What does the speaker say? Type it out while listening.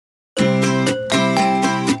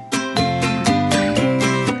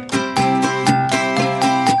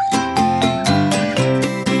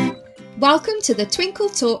Welcome to the Twinkle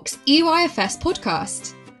Talks EYFS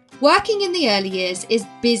podcast. Working in the early years is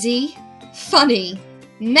busy, funny,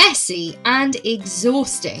 messy, and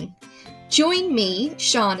exhausting. Join me,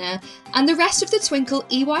 Shana, and the rest of the Twinkle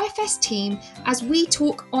EYFS team as we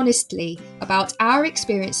talk honestly about our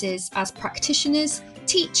experiences as practitioners,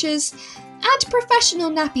 teachers, and professional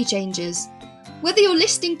nappy changers. Whether you're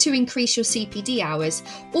listening to increase your CPD hours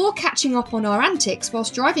or catching up on our antics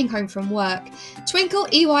whilst driving home from work, Twinkle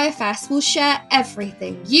EYFS will share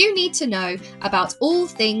everything you need to know about all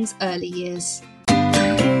things early years.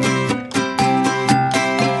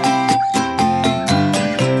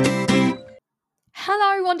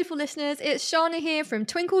 Hello, wonderful listeners. It's Shana here from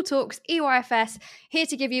Twinkle Talks EYFS, here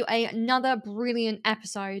to give you another brilliant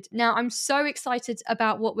episode. Now, I'm so excited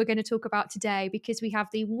about what we're going to talk about today because we have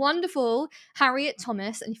the wonderful Harriet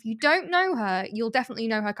Thomas, and if you don't know her, you'll definitely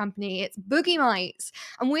know her company. It's Boogie Mites,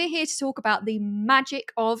 and we're here to talk about the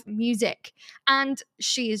magic of music, and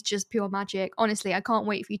she is just pure magic. Honestly, I can't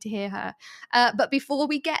wait for you to hear her. But before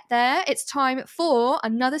we get there, it's time for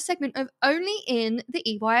another segment of Only in the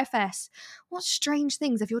EYFS. What strange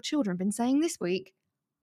things have your children been saying this week?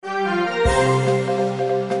 This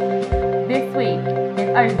week is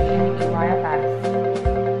Only in the EYFS.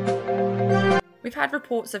 We've had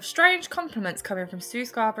reports of strange compliments coming from Sue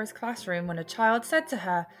Scarborough's classroom when a child said to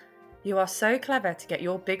her, "You are so clever to get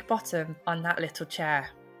your big bottom on that little chair.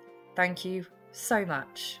 Thank you so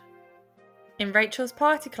much." In Rachel's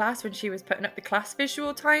party class, when she was putting up the class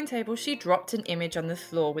visual timetable, she dropped an image on the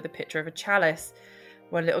floor with a picture of a chalice.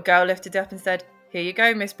 One little girl lifted up and said, "Here you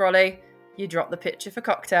go, Miss Brolly. You dropped the picture for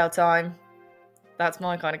cocktail time." That's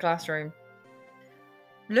my kind of classroom.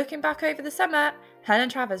 Looking back over the summer, Helen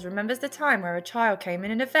Travers remembers the time where a child came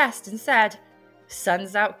in a vest and said,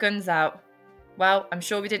 "Sun's out, guns out." Well, I'm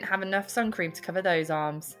sure we didn't have enough sun cream to cover those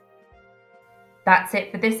arms. That's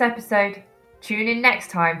it for this episode. Tune in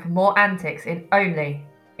next time for more antics in Only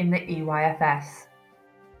in the EYFS.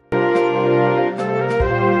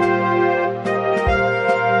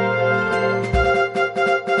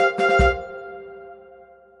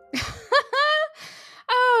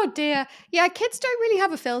 Oh dear. Yeah, kids don't really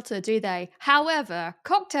have a filter, do they? However,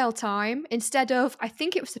 cocktail time, instead of, I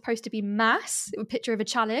think it was supposed to be mass, a picture of a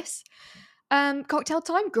chalice. Cocktail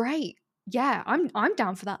time, great. Yeah, I'm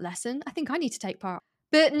down for that lesson. I think I need to take part.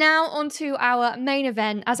 But now on to our main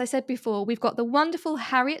event. As I said before, we've got the wonderful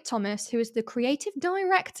Harriet Thomas, who is the creative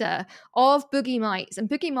director of Boogie Mites. And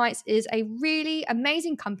Boogie Mites is a really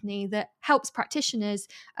amazing company that helps practitioners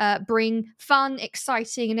bring fun,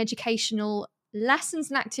 exciting, and educational lessons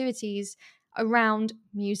and activities around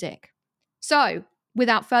music. So,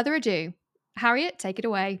 without further ado, Harriet, take it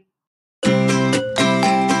away.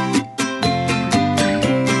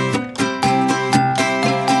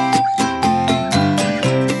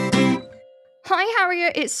 Hi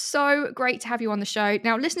Harriet, it's so great to have you on the show.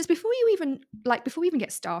 Now, listeners, before we even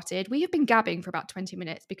get started, we have been gabbing for about 20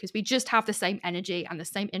 minutes because we just have the same energy and the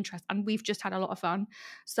same interest, and we've just had a lot of fun.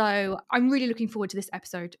 So I'm really looking forward to this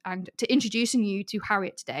episode and to introducing you to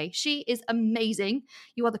Harriet today. She is amazing.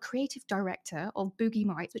 You are the creative director of Boogie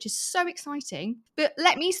Mites, which is so exciting. But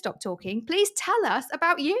let me stop talking. Please tell us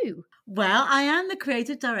about you. Well, I am the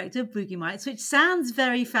creative director of Boogie Mites, which sounds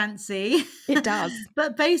very fancy. It does.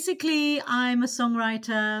 But basically, I'm a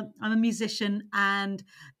songwriter, I'm a musician, and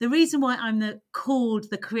the reason why I'm called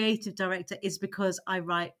the creative director is because I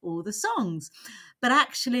write all the songs. But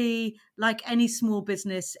actually, like any small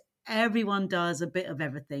business, everyone does a bit of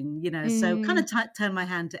everything, so kind of turn my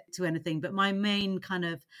hand to anything. But my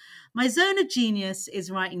zone of genius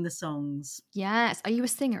is writing the songs. Yes. Are you a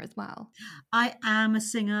singer as well? I am a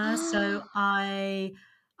singer. So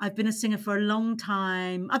I've been a singer for a long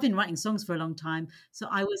time. I've been writing songs for a long time. So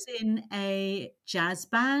I was in a jazz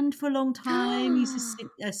band for a long time. Used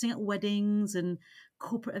to sing at weddings and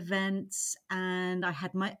corporate events. And I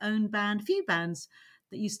had my own band, a few bands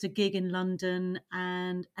that used to gig in London,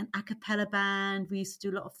 and an a cappella band. We used to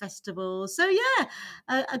do a lot of festivals. So yeah,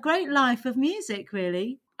 a great life of music,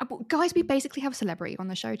 really. Guys, we basically have a celebrity on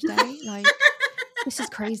the show today. This is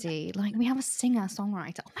crazy. We have a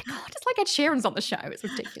singer-songwriter. Oh my God, it's like Ed Sheeran's on the show. It's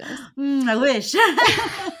ridiculous. I wish.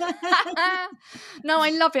 No,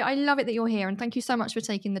 I love it. I love it that you're here. And thank you so much for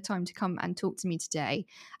taking the time to come and talk to me today.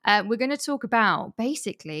 We're going to talk about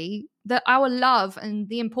basically our love and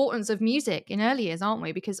the importance of music in early years, aren't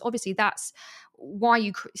we? Because obviously that's why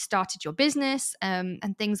you started your business and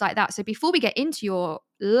things like that. So before we get into your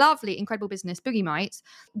lovely, incredible business, Boogie Mites,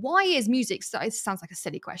 why is music so, it sounds like a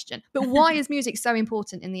silly question, but why is music so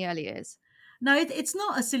important in the early years? No, it's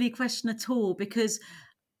not a silly question at all, because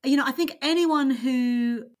I think anyone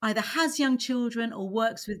who either has young children or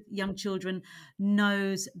works with young children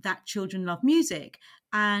knows that children love music.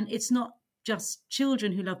 And it's not just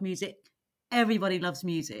children who love music. Everybody loves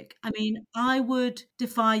music. I mean, I would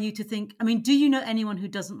defy you to think, I mean, do you know anyone who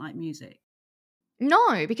doesn't like music?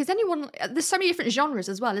 No, because there's so many different genres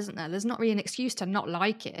as well, isn't there? There's not really an excuse to not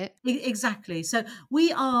like it. Exactly. So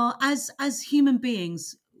we are, as human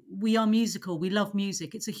beings, we are musical. We love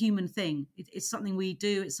music. It's a human thing. It's something we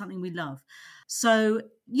do. It's something we love. So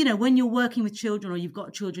when you're working with children or you've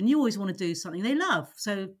got children, you always want to do something they love.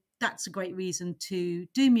 So that's a great reason to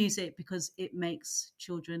do music, because it makes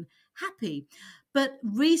children happy. But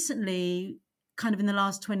recently, kind of in the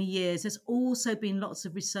last 20 years, there's also been lots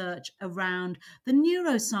of research around the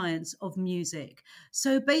neuroscience of music.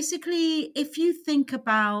 So basically, if you think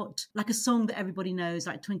about like a song that everybody knows,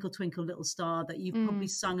 like Twinkle, Twinkle, Little Star, that you've probably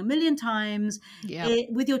sung a million times Yeah.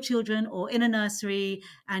 with your children or in a nursery,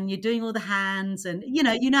 and you're doing all the hands, and you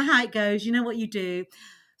know how it goes, you know what you do.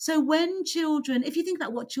 So when children, if you think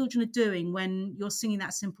about what children are doing when you're singing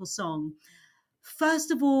that simple song, first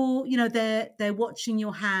of all, they're watching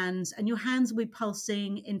your hands, and your hands will be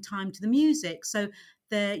pulsing in time to the music. So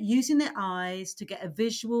they're using their eyes to get a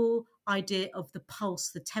visual idea of the pulse,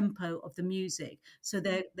 the tempo of the music. So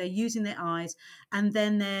they're using their eyes, and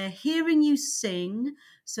then they're hearing you sing.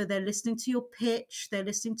 So they're listening to your pitch, they're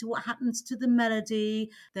listening to what happens to the melody,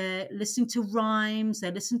 they're listening to rhymes,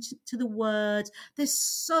 they're listening to the words. There's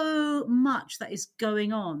so much that is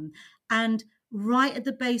going on. And right at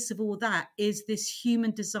the base of all that is this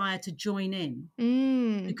human desire to join in,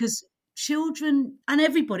 because children and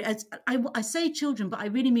everybody, I say children, but I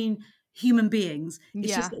really mean human beings.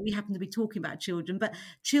 It's just Yeah. that we happen to be talking about children, but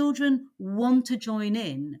children want to join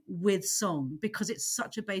in with song because it's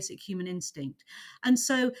such a basic human instinct. And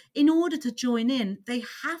so in order to join in, they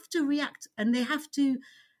have to react, and they have to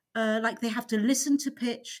they have to listen to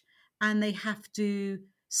pitch, and they have to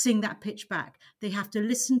sing that pitch back. They have to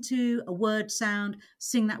listen to a word sound,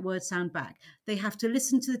 sing that word sound back. They have to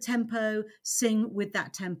listen to the tempo, sing with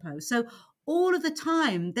that tempo. So all of the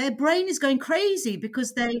time, their brain is going crazy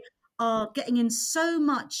because they are getting in so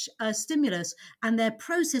much stimulus, and they're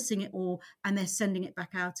processing it all, and they're sending it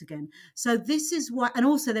back out again. So this is why, and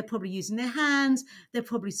also they're probably using their hands, they're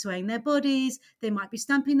probably swaying their bodies, they might be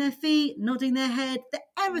stamping their feet, nodding their head,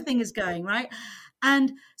 everything is going, right?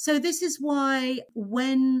 And so this is why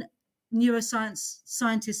when neuroscience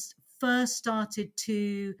scientists first started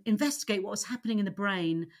to investigate what was happening in the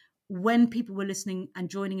brain when people were listening and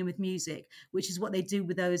joining in with music, which is what they do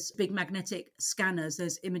with those big magnetic scanners,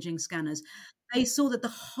 those imaging scanners, they saw that the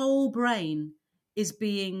whole brain is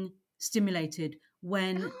being stimulated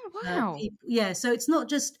when Oh, wow. people, yeah. So it's not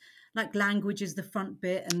just like language is the front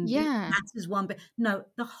bit and Yeah. maths is one bit. No,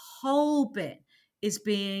 the whole bit is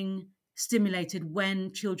being stimulated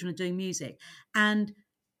when children are doing music. And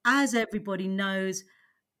as everybody knows,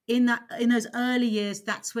 in those early years,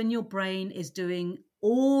 that's when your brain is doing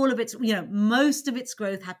all of its, most of its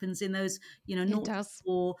growth happens in those, It 0 to does.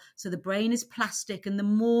 4. So the brain is plastic, and the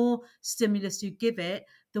more stimulus you give it,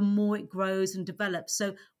 the more it grows and develops.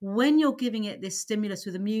 So when you're giving it this stimulus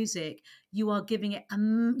with the music, you are giving it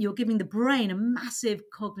you're giving the brain a massive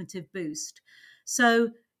cognitive boost. So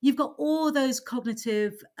you've got all those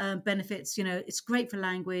cognitive benefits. It's great for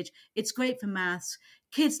language, it's great for maths,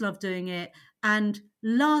 kids love doing it. And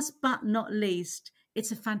last but not least,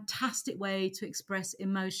 it's a fantastic way to express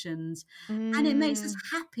emotions, and it makes us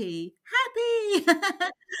happy,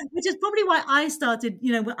 which is probably why I started.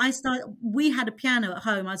 We had a piano at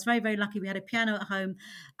home. I was very, very lucky. We had a piano at home,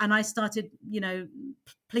 and I started,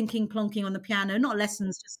 plinking, plonking on the piano, not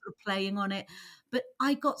lessons, just sort of playing on it. But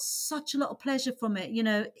I got such a lot of pleasure from it.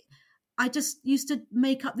 I just used to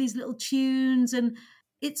make up these little tunes, and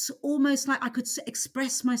it's almost like I could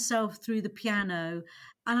express myself through the piano,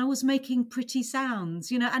 and I was making pretty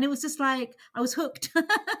sounds, and it was just like I was hooked.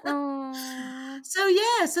 Oh. So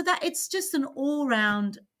yeah, so that it's just an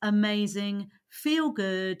all-round amazing, feel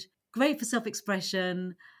good, great for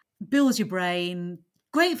self-expression, builds your brain,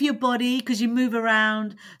 great for your body because you move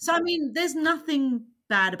around. So I mean, there's nothing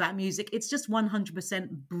bad about music. It's just 100%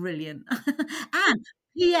 brilliant. And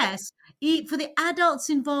yes, for the adults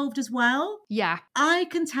involved as well, Yeah. I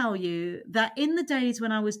can tell you that in the days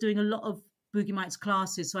when I was doing a lot of Boogie Mites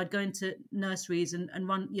classes, so I'd go into nurseries and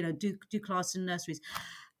run, do classes in nurseries.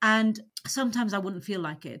 And sometimes I wouldn't feel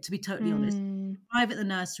like it, to be totally honest. Arrive at the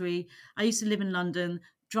nursery. I used to live in London.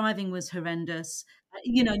 Driving was horrendous.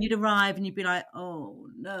 And you'd arrive and you'd be like, oh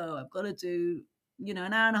no, I've got to do, an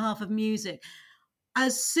hour and a half of music.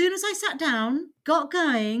 As soon as I sat down, got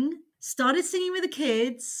going, started singing with the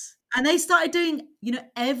kids, And they started doing,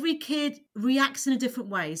 every kid reacts in a different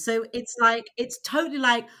way. So it's totally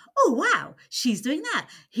like, oh, wow, she's doing that.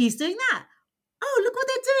 He's doing that. Oh, look what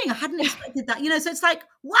they're doing. I hadn't expected that. So it's like,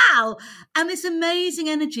 wow. And this amazing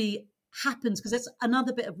energy happens because that's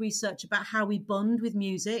another bit of research about how we bond with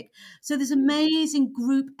music. So this amazing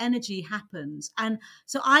group energy happens. And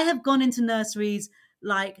so I have gone into nurseries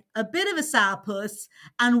like a bit of a sourpuss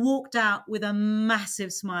and walked out with a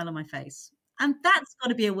massive smile on my face. And that's got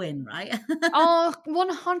to be a win, right? Oh,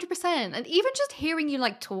 100%. And even just hearing you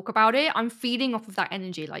like talk about it, I'm feeding off of that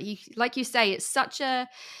energy. Like you say, it's such a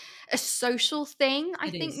social thing, I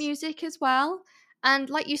It think, is. music as well. And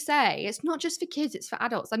like you say, it's not just for kids, it's for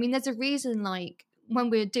adults. I mean, there's a reason, like,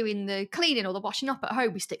 when we're doing the cleaning or the washing up at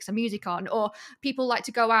home, we stick some music on, or people like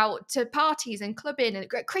to go out to parties and clubbing and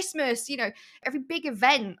at Christmas, every big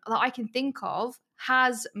event that I can think of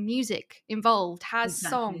has music involved, has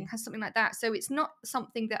song, Exactly. has something like that. So it's not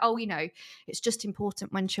something that, it's just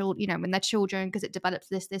important when when they're children because it develops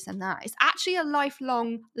this and that. It's actually a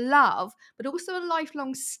lifelong love, but also a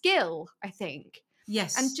lifelong skill, I think.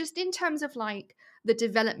 Yes. And just in terms of like the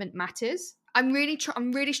development matters, I'm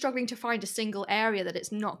really struggling to find a single area that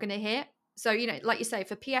it's not going to hit. So, like you say,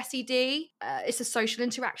 for PSED, it's a social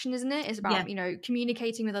interaction, isn't it? It's about,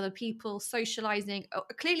 communicating with other people, socializing,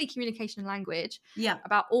 clearly communication and language, Yeah.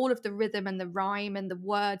 about all of the rhythm and the rhyme and the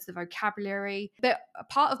words, the vocabulary. But a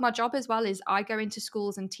part of my job as well is I go into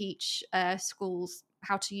schools and teach schools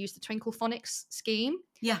how to use the Twinkle Phonics scheme.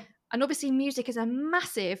 Yeah. And obviously music is a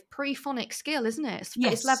massive pre-phonic skill, isn't it?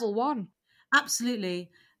 Yes. It's level 1. Absolutely.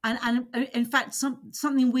 And in fact,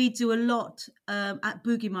 something we do a lot at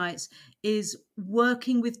Boogie Mites is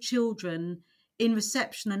working with children in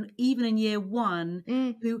reception and even in year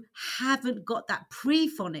 1 who haven't got that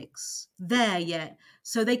pre-phonics there yet.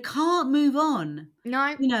 So they can't move on.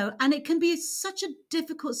 No. And it can be such a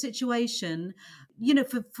difficult situation,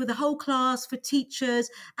 for the whole class, for teachers,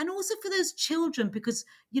 and also for those children, because,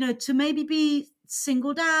 to maybe be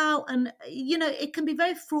singled out and, it can be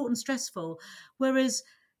very fraught and stressful. Whereas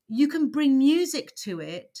you can bring music to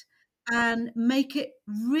it and make it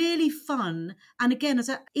really fun. And again,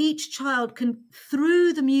 each child can,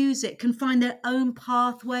 through the music, can find their own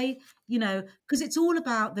pathway, because it's all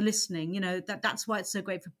about the listening, that's why it's so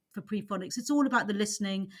great for pre-phonics. It's all about the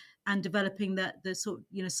listening and developing the sort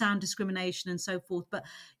of, sound discrimination and so forth. But,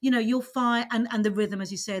 you'll find, and the rhythm,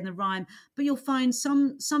 as you say, and the rhyme, but you'll find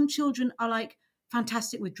some children are like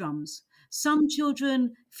fantastic with drums. Some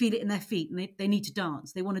children feel it in their feet and they need to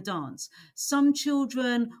dance. They want to dance. Some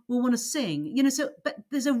children will want to sing, but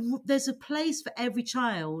there's a place for every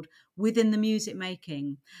child within the music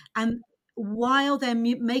making. And while they're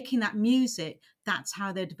making that music, that's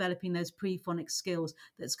how they're developing those pre-phonic skills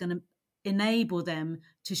that's going to enable them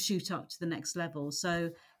to shoot up to the next level.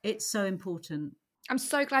 So it's so important. I'm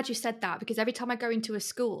so glad you said that, because every time I go into a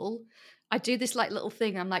school, I do this like little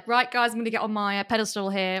thing. I'm like, right, guys, I'm going to get on my pedestal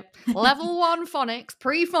here. Level 1 phonics,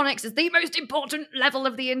 pre-phonics is the most important level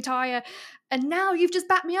of the entire. And now you've just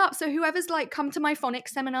backed me up. So whoever's like come to my phonics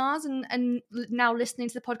seminars and now listening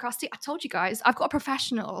to the podcast, see, I told you guys, I've got a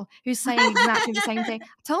professional who's saying exactly the same thing.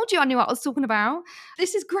 I told you I knew what I was talking about.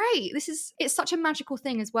 This is great. It's such a magical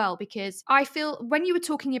thing as well, because I feel when you were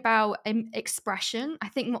talking about expression, I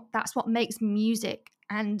think that's what makes music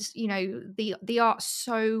and the art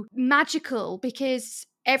so magical, because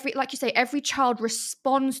like you say, every child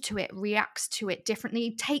responds to it, reacts to it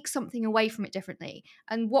differently, takes something away from it differently.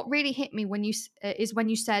 And what really hit me when you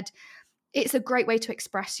said it's a great way to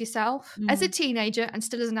express yourself. As a teenager and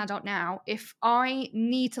still as an adult now, if I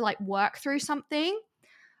need to like work through something,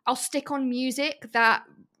 I'll stick on music that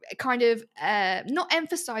kind of not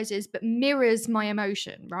emphasizes but mirrors my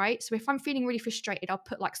emotion, right? So if I'm feeling really frustrated, I'll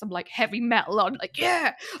put like some like heavy metal on, like,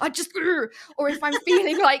 yeah, I just, or if I'm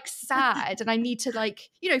feeling like sad and I need to like,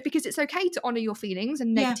 because it's okay to honor your feelings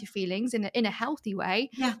and negative feelings in a healthy way.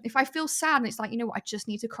 If I feel sad and it's like, what, I just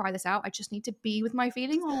need to cry this out, I just need to be with my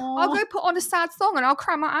feelings. Aww. I'll go put on a sad song and I'll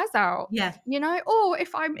cry my eyes out. Yeah. Or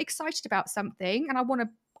if I'm excited about something and I want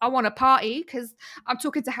to party because I'm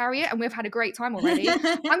talking to Harriet and we've had a great time already,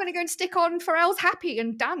 I'm going to go and stick on Pharrell's Happy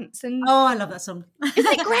and dance. And oh, I love that song.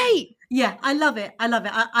 Isn't it great? Yeah, I love it.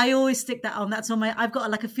 I always stick that on. That's on I've got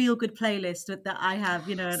like a feel good playlist that I have,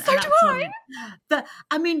 So and do I. But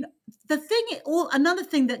I mean, another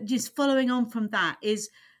thing that just following on from that is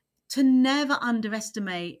to never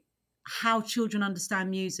underestimate how children understand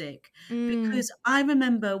music. Because I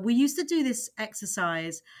remember we used to do this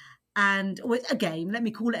exercise, and a game, let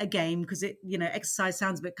me call it a game, because it, exercise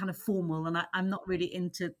sounds a bit kind of formal and I'm not really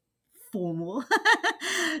into formal.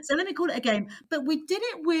 So let me call it a game. But we did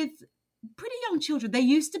it with pretty young children. They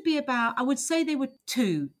used to be about, I would say they were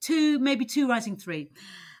two, maybe two rising three.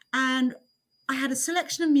 And I had a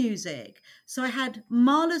selection of music. So I had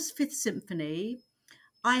Mahler's Fifth Symphony.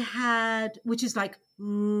 I had, which is like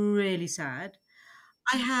really sad.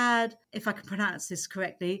 I had, if I can pronounce this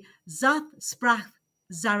correctly, Zath Sprach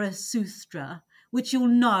Zarathustra, which you'll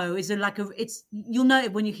know is you'll know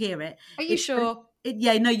it when you hear it. Are you sure?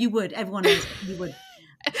 Yeah, no, you would. Everyone knows it. You would.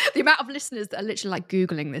 The amount of listeners that are literally like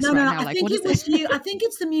Googling this No. now. I Like, think what is it was this? I think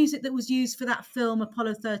it's the music that was used for that film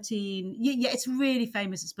Apollo 13. Yeah, it's really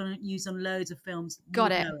famous. It's been used on loads of films. You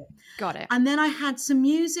Got would it. know it. Got it. And then I had some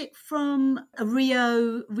music from a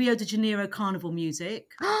Rio de Janeiro carnival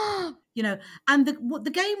music. And what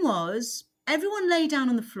the game was, everyone lay down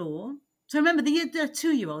on the floor. So remember, the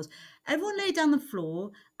 2-year-olds, everyone lay down on the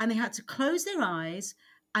floor and they had to close their eyes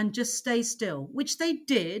and just stay still, which they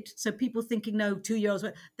did. So people thinking, no, 2-year-olds,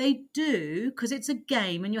 they do, because it's a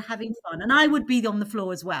game and you're having fun. And I would be on the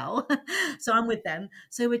floor as well. So I'm with them.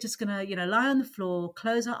 So we're just going to, lie on the floor,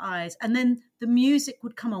 close our eyes, and then the music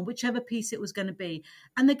would come on, whichever piece it was going to be.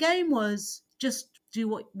 And the game was just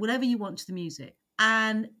do whatever you want to the music.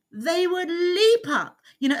 And they would leap up,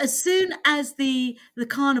 as soon as the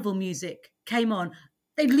carnival music came on,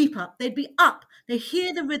 they'd leap up, they'd be up, they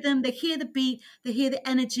hear the rhythm, they hear the beat, they hear the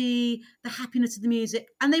energy, the happiness of the music,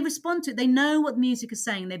 and they respond to it. They know what the music is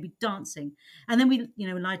saying, they'd be dancing. And then we,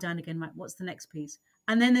 lie down again, right, what's the next piece?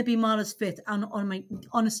 And then there'd be Mahler's Fifth, and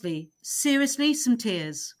honestly, seriously, some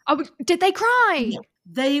tears. Oh, did they cry? Yeah.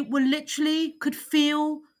 They were literally, could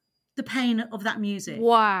feel the pain of that music.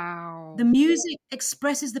 Wow. The music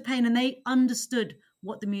expresses the pain, and they understood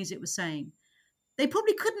what the music was saying. They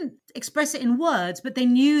probably couldn't express it in words, but they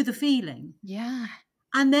knew the feeling. Yeah.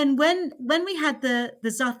 And then when we had the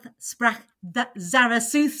Zath Sprach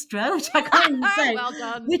Zarathustra, which I can't even say, Well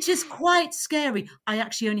done. which is quite scary. I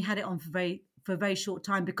actually only had it on for a very short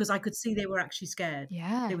time because I could see they were actually scared.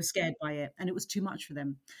 Yeah. They were scared by it, and it was too much for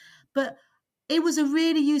them. But it was a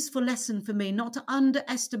really useful lesson for me not to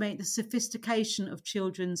underestimate the sophistication of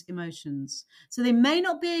children's emotions. So they may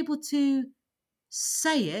not be able to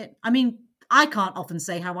say it. I mean, I can't often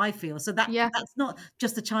say how I feel. So that's not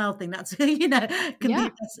just a child thing. That's, be,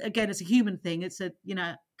 again, it's a human thing. It's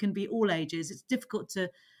can be all ages. It's difficult to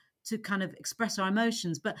kind of express our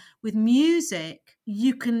emotions. But with music,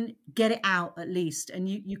 you can get it out at least, and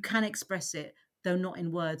you can express it, though not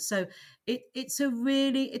in words. So it's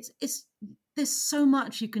there's so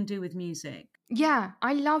much you can do with music. Yeah,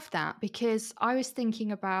 I love that, because I was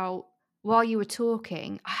thinking about, while you were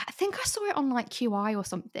talking, I think I saw it on like QI or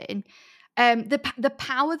something, the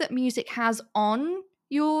power that music has on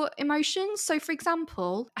your emotions. So for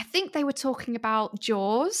example, I think they were talking about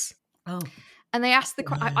Jaws. Oh. And they asked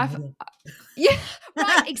yeah,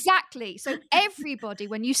 right, exactly. So everybody,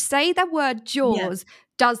 when you say the word Jaws,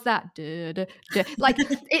 does that. Like,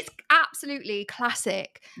 it's absolutely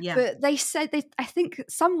classic. Yeah. But they said, I think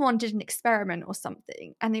someone did an experiment or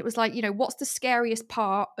something, and it was like, what's the scariest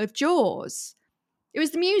part of Jaws? It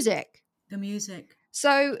was the music. The music.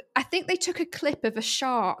 So I think they took a clip of a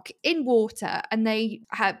shark in water, and they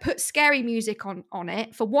had put scary music on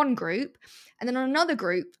it for one group, and then on another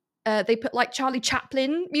group, they put like Charlie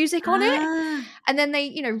Chaplin music on it, and then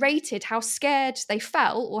they, rated how scared they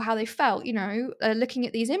felt, or how they felt, looking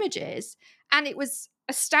at these images. And it was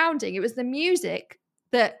astounding. It was the music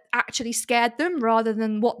that actually scared them rather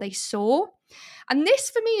than what they saw. And this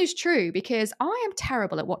for me is true, because I am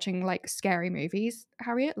terrible at watching like scary movies,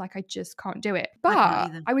 Harriet. Like, I just can't do it.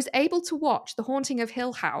 But I was able to watch The Haunting of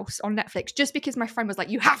Hill House on Netflix just because my friend was like,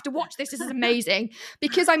 you have to watch this. This is amazing.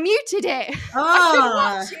 Because I muted it. I couldn't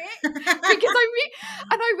watch it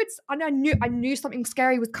because I knew something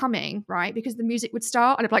scary was coming, right? Because the music would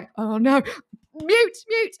start and I'd be like, oh no,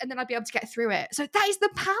 mute. And then I'd be able to get through it. So that is the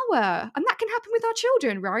power. And that can happen with our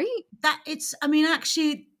children, right?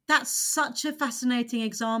 Actually, that's such a fascinating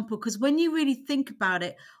example, because when you really think about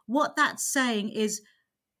it, what that's saying is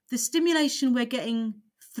the stimulation we're getting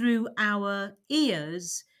through our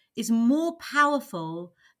ears is more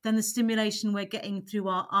powerful than the stimulation we're getting through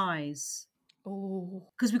our eyes. Oh,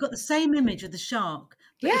 because we've got the same image of the shark,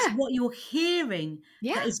 but it's what you're hearing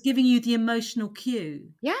that is giving you the emotional cue.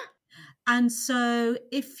 Yeah. And so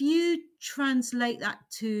if you translate that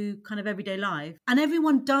to kind of everyday life, and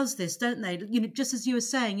everyone does this, don't they? Just as you were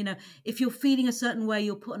saying, if you're feeling a certain way,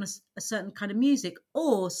 you'll put on a certain kind of music,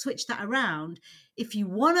 or switch that around. If you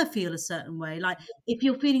want to feel a certain way, like if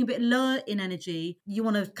you're feeling a bit lower in energy, you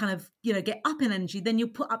want to kind of, get up in energy, then you'll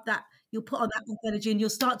put up that, you'll put on that energy and you'll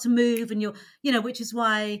start to move, and which is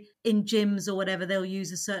why in gyms or whatever, they'll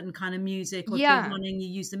use a certain kind of music, or if you're Yeah. running, you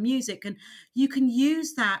use the music, and you can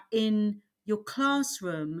use that in your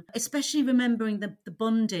classroom, especially remembering the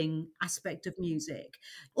bonding aspect of music.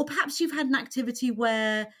 Or perhaps you've had an activity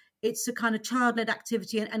where it's a kind of child-led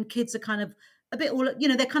activity, and kids are kind of a bit all,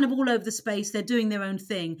 they're kind of all over the space, they're doing their own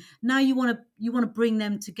thing. Now you want to bring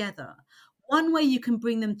them together. One way you can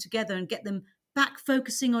bring them together and get them back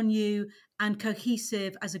focusing on you and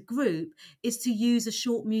cohesive as a group is to use a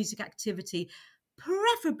short music activity,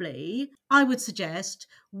 preferably, I would suggest,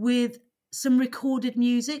 with some recorded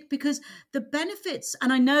music, because the benefits,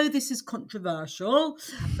 and I know this is controversial,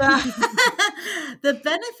 but the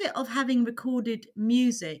benefit of having recorded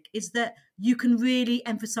music is that you can really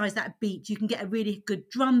emphasize that beat. You can get a really good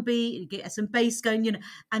drum beat, you get some bass going,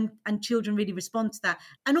 and children really respond to that.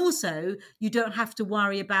 And also, you don't have to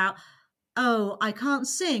worry about, oh, I can't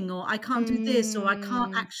sing, or I can't do this, or I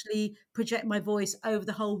can't actually project my voice over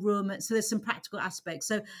the whole room. So there's some practical aspects.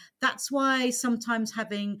 So that's why sometimes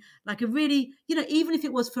having like a really, even if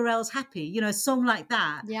it was Pharrell's Happy, a song like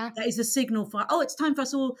that, that is a signal for, oh, it's time for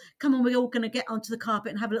us all, come on, we're all going to get onto the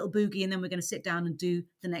carpet and have a little boogie, and then we're going to sit down and do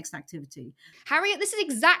the next activity. Harriet, this is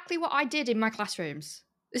exactly what I did in my classrooms.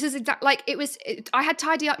 This is I had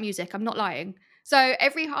tidy up music, I'm not lying. So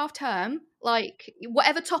every half term, like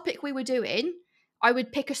whatever topic we were doing, I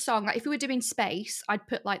would pick a song. Like if we were doing space, I'd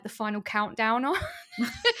put like the final countdown on.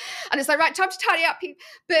 And it's like, right, time to tidy up.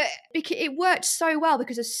 But it worked so well,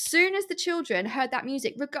 because as soon as the children heard that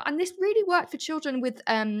music, and this really worked for children with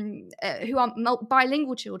who are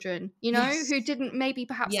bilingual children, who didn't maybe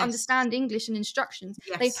perhaps understand English and instructions.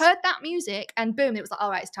 They've heard that music and boom, it was like, all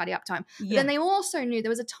right, it's tidy up time. But then they also knew there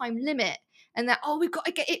was a time limit. And that, we've got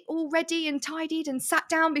to get it all ready and tidied and sat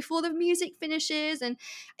down before the music finishes. And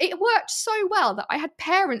it worked so well that I had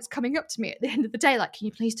parents coming up to me at the end of the day like, can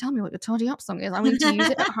you please tell me what your tidy up song is? I need to use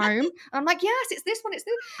it at home. And I'm like, yes, it's this one, it's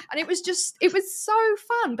this. And it was so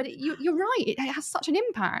fun. But you're right, it has such an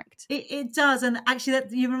impact. It does. And actually,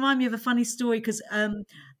 you remind me of a funny story, because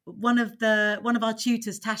one of our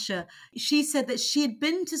tutors, Tasha, she said that she had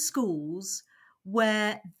been to schools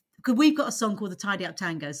where, because we've got a song called the Tidy Up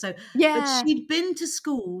Tango. So but she'd been to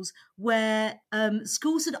schools where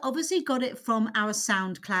schools had obviously got it from our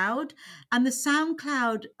SoundCloud, and the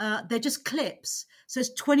SoundCloud, they're just clips. So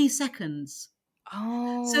it's 20 seconds.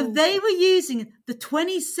 Oh. So they were using the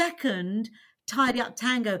 20-second Tidy Up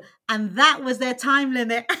Tango, and that was their time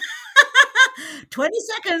limit. 20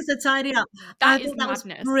 seconds to tidy up. That was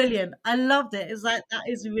brilliant. I loved it. It's like, that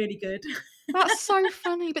is really good. That's so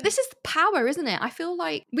funny. But this is the power, isn't it? I feel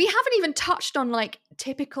like we haven't even touched on like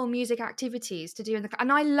typical music activities to do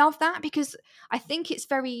and I love that, because I think it's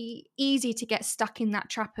very easy to get stuck in that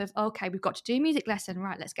trap of, okay, we've got to do a music lesson,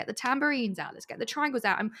 right? Let's get the tambourines out, let's get the triangles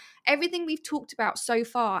out. And everything we've talked about so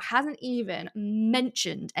far hasn't even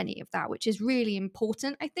mentioned any of that, which is really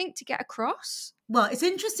important, I think, to get across. Well, it's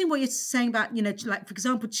interesting what you're saying about, like, for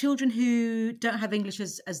example, children who don't have English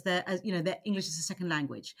as their English as a second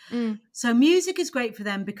language. So music is great for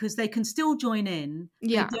them because they can still join in.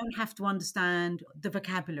 Yeah. They don't have to understand the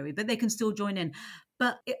vocabulary, but they can still join in.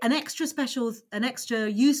 But an extra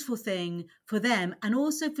useful thing for them, and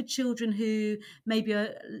also for children who maybe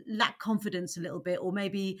lack confidence a little bit, or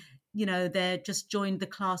maybe, they're just joined the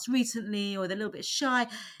class recently, or they're a little bit shy,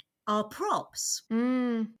 are props.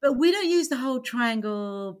 But we don't use the whole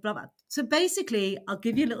triangle, blah, blah. So basically, I'll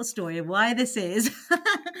give you a little story of why this is.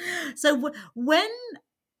 So when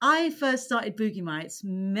I first started Boogie Mites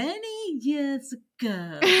many years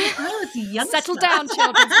ago, I was a youngster. Settle down,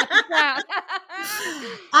 children, settle down.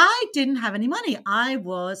 I didn't have any money. I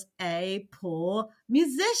was a poor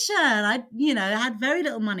musician. I had very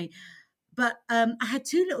little money. But I had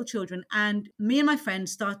two little children, and me and my friend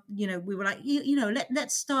we were like,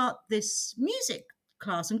 let's start this music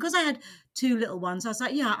class. And because I had two little ones, I was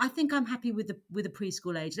like, I think I'm happy with the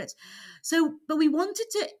preschool age. But we wanted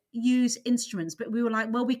to use instruments, but we were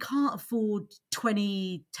like, well, we can't afford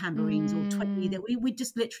 20 tambourines or 20 that we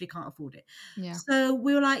just literally can't afford it. Yeah. So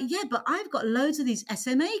we were like, but I've got loads of these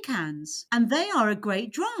SMA cans and they are a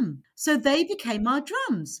great drum. So they became our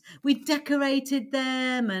drums. We decorated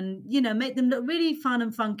them and, made them look really fun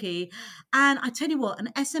and funky. And I tell you what,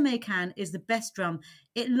 an SMA can is the best drum.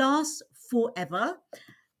 It lasts forever.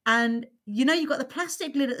 And you've got the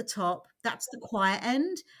plastic lid at the top, that's the quiet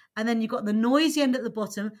end, and then you've got the noisy end at the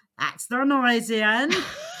bottom, that's the noisy end.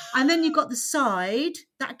 And then you've got the side,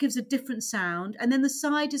 that gives a different sound, and then the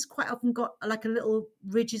side has quite often got like a little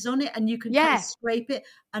ridges on it, and you can kind of scrape it,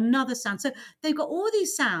 another sound. So they've got all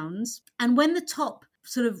these sounds, and when the top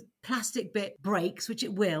sort of plastic bit breaks, which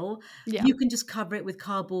it will, Yeah. you can just cover it with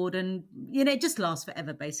cardboard and, it just lasts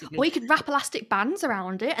forever, basically. Or you could wrap elastic bands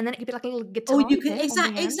around it and then it could be like a little guitar. Or you can, bit on the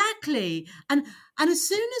end. exactly. And as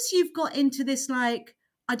soon as you've got into this, like,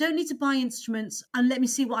 I don't need to buy instruments and let me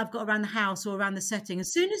see what I've got around the house or around the setting.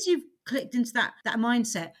 As soon as you've clicked into that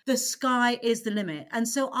mindset, the sky is the limit. And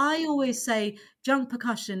so I always say junk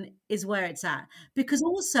percussion is where it's at, because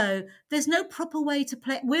also there's no proper way to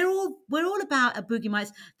play. We're all about at Boogie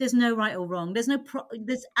Mites. There's no right or wrong. There's no proper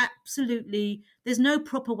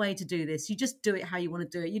way to do this. You just do it how you want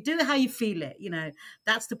to do it. You do it how you feel it.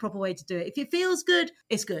 That's the proper way to do it. If it feels good,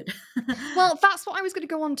 it's good. Well, that's what I was going to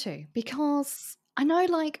go on to, because I know,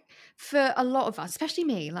 like, for a lot of us, especially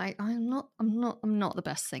me, like, I'm not the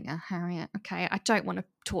best singer, Harriet. Okay, I don't want to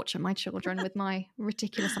torture my children with my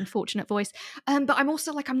ridiculous, unfortunate voice. But I'm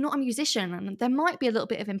also like, I'm not a musician, and there might be a little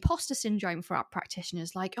bit of imposter syndrome for our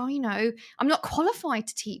practitioners. Like, oh, I'm not qualified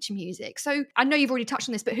to teach music. So I know you've already touched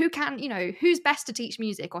on this, but who's best to teach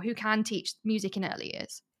music, or who can teach music in early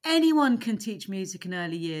years? Anyone can teach music in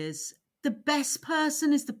early years. The best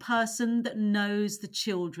person is the person that knows the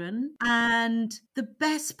children, and the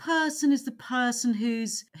best person is the person who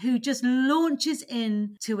just launches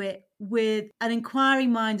into it with an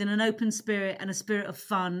inquiring mind and an open spirit and a spirit of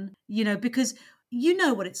fun, because you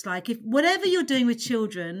know what it's like. If whatever you're doing with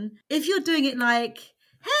children, if you're doing it like,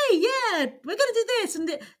 hey, yeah, we're going to do this, and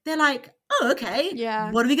they're like, oh, okay,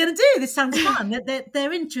 yeah, what are we going to do? This sounds fun.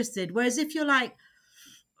 They're interested. Whereas if you're like,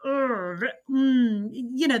 they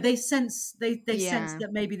sense sense that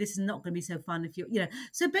maybe this is not going to be so fun if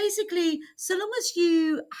so basically, so long as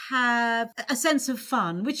you have a sense of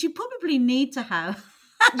fun, which you probably need to have,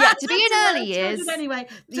 to be in early years anyway,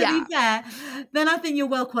 be fair, then I think you're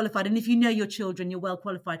well qualified. And if you know your children, you're well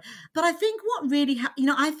qualified. But I think what really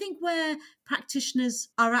I think where practitioners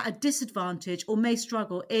are at a disadvantage or may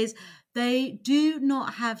struggle is they do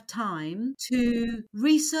not have time to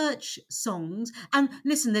research songs. And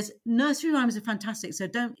listen, nursery rhymes are fantastic. So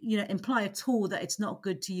don't, imply at all that it's not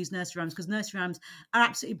good to use nursery rhymes, because nursery rhymes are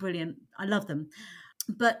absolutely brilliant. I love them.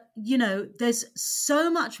 But, there's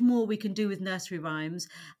so much more we can do with nursery rhymes,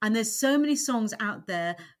 and there's so many songs out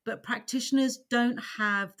there, but practitioners don't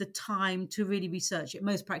have the time to really research it.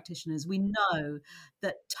 Most practitioners, we know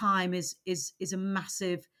that time is a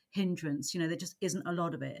massive hindrance. There just isn't a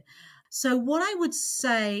lot of it. So what I would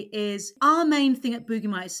say is our main thing at Boogie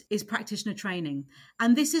Mites is practitioner training.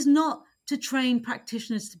 And this is not to train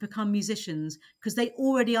practitioners to become musicians, because they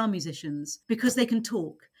already are musicians, because they can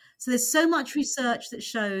talk. So there's so much research that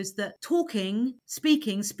shows that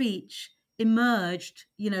speech emerged,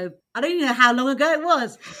 I don't even know how long ago it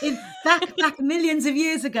was. Back millions of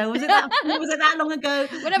years ago. Was it that long ago?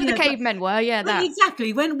 Whenever the cavemen were, that.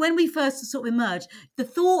 Exactly. When we first sort of emerged, the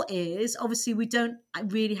thought is, obviously we don't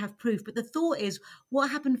really have proof, but the thought is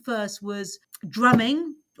what happened first was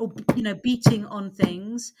drumming, or, beating on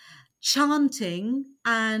things, chanting,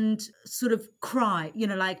 and sort of cry,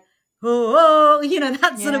 like, oh,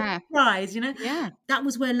 that sort of cries, that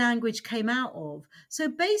was where language came out of. So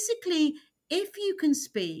basically, if you can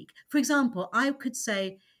speak, for example, I could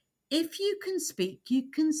say, if you can speak, you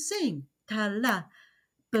can sing. Ta-la,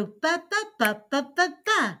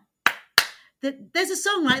 ba-ba-ba-ba-ba-ba. There's a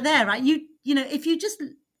song right there, right? If you just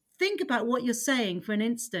think about what you're saying for an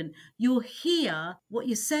instant, you'll hear what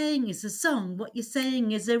you're saying is a song, what you're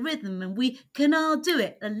saying is a rhythm, and we can all do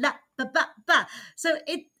it. La, ba, ba, ba. So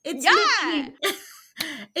it's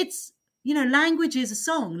it's language is a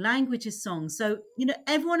song. Language is song. So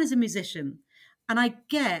everyone is a musician, and I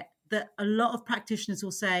get that a lot of practitioners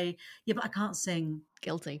will say, yeah, but I can't sing.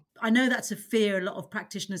 Guilty. I know that's a fear a lot of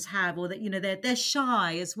practitioners have, or that they're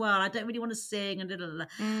shy as well. I don't really want to sing, and blah, blah, blah.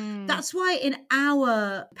 That's why in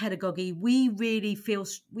our pedagogy we really feel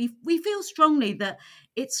we feel strongly that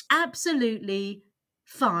it's absolutely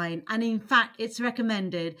fine, and in fact it's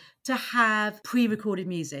recommended to have pre-recorded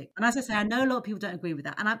music. And as I say, I know a lot of people don't agree with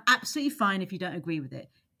that, and I'm absolutely fine if you don't agree with it.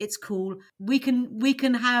 It's cool. We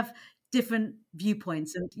can have different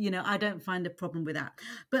viewpoints, and I don't find a problem with that.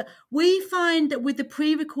 But we find that with the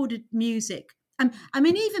pre-recorded music,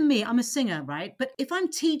 even me, I'm a singer, right? But if I'm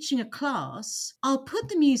teaching a class, I'll put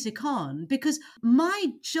the music on, because my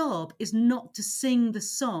job is not to sing the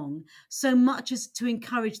song so much as to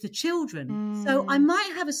encourage the children. So I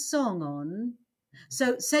might have a song on.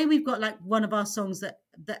 So say we've got like one of our songs that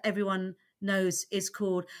everyone knows is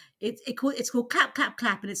called it's called Clap Clap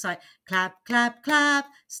Clap, and it's like clap clap clap,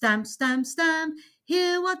 stamp stamp stamp,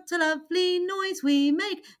 hear what a lovely noise we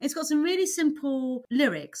make. It's got some really simple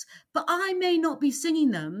lyrics, but I may not be singing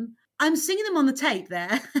them. I'm singing them on the tape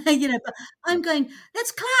there, but I'm going,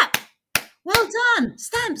 let's clap. well done,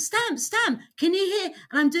 stamp, stamp, stamp. Can you hear?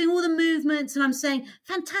 And I'm doing all the movements and I'm saying,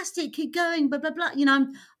 fantastic, keep going, blah, blah, blah.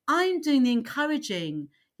 I'm doing the encouraging,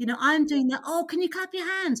 I'm doing that. Oh, can you clap your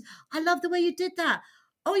hands? I love the way you did that.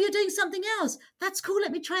 Oh, you're doing something else. That's cool.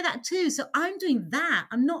 Let me try that too. So I'm doing that.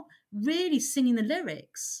 I'm not really singing the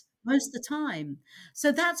lyrics most of the time.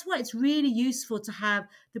 So that's why it's really useful to have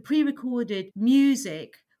the pre-recorded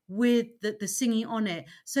music with the singing on it.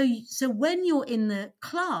 So when you're in the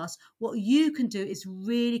class, what you can do is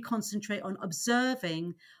really concentrate on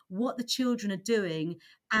observing what the children are doing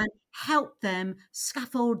and help them,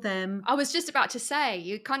 scaffold them. I was just about to say,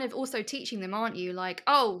 you're kind of also teaching them, aren't you? Like,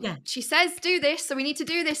 oh, Yeah. she says do this, so we need to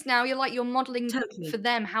do this now. You're modeling Totally. for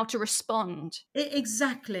them how to respond.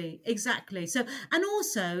 Exactly. So, and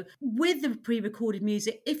also with the pre-recorded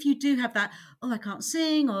music, if you do have that, oh, I can't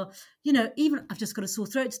sing, or, even I've just got a sore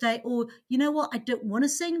throat today, or, you know what, I don't want to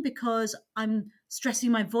sing because I'm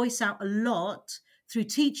stressing my voice out a lot through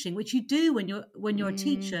teaching, which you do when you're a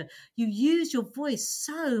teacher. You use your voice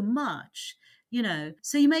so much,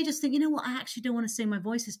 so you may just think, you know what, I actually don't want to sing, my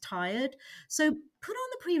voice is tired. So put on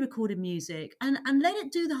the pre-recorded music and let it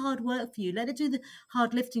do the hard work for you, let it do the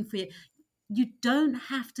hard lifting for you. You don't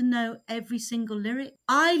have to know every single lyric.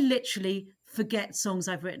 I literally forget songs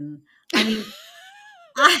I've written. I mean,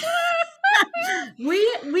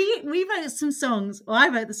 we wrote some songs, or I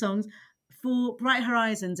wrote the songs for Bright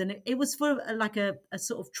Horizons, and it was for a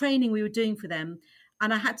sort of training we were doing for them.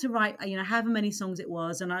 And I had to write, however many songs it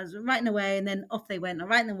was, and I was writing away, and then off they went. I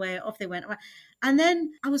writing away, off they went. And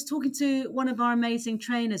then I was talking to one of our amazing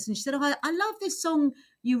trainers, and she said, "Oh, I love this song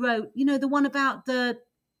you wrote. The one about the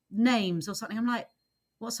names or something." I'm like,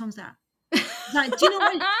 "What song's that?" Like, do you know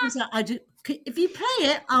what? I do. If you play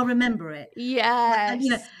it, I'll remember it.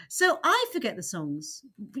 Yes. So I forget the songs.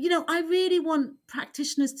 I really want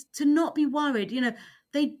practitioners to not be worried.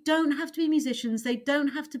 They don't have to be musicians. They don't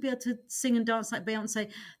have to be able to sing and dance like Beyonce.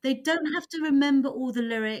 They don't have to remember all the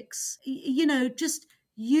lyrics. Just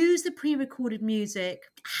use the pre-recorded music.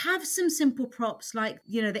 Have some simple props like,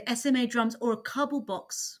 the SMA drums or a cobble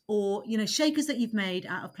box, or, shakers that you've made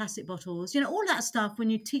out of plastic bottles, all that stuff.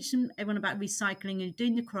 When you teach everyone about recycling and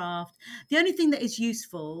doing the craft, the only thing that is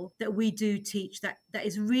useful that we do teach that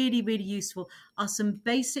is really, really useful are some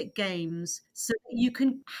basic games so that you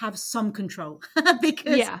can have some control.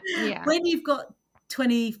 Because when you've got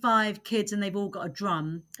 25 kids and they've all got a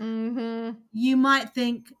drum, you might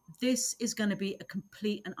think this is going to be a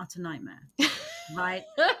complete and utter nightmare, right?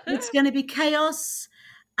 It's going to be chaos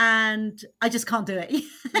and I just can't do it.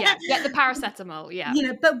 Get the paracetamol,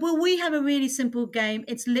 But we have a really simple game.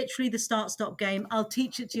 It's literally the start-stop game. I'll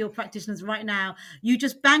teach it to your practitioners right now. You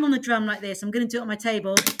just bang on the drum like this. I'm going to do it on my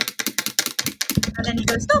table. And then you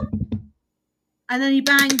go, stop. And then you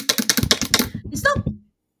bang, you stop.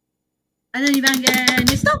 And then you bang again,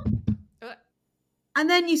 you stop. And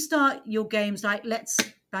then you start your games like, let's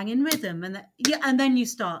bang in rhythm, and then you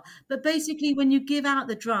start. But basically, when you give out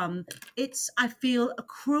the drum, I feel a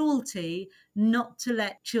cruelty not to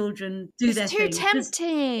let children do their thing. It's too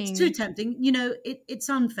tempting. It's too tempting. It's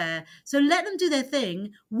unfair. So let them do their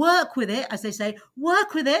thing, work with it, as they say,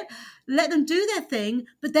 work with it, let them do their thing,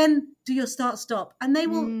 but then do your start-stop. And they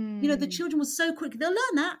will, the children will so quickly, they'll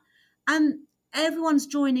learn that. And everyone's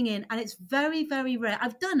joining in, and it's very, very rare.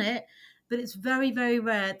 I've done it, but it's very, very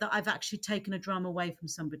rare that I've actually taken a drum away from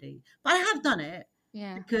somebody. But I have done it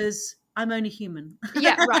because I'm only human.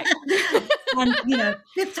 Yeah, right. And,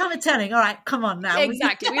 fifth time of telling, all right, come on now.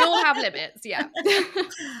 Exactly. We all have limits, yeah.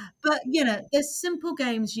 But, there's simple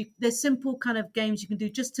games, there's simple kind of games you can do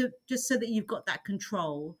just so that you've got that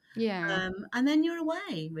control. Yeah. And then you're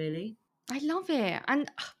away, really. I love it. And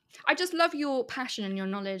I just love your passion and your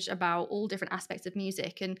knowledge about all different aspects of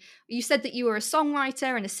music. And you said that you were a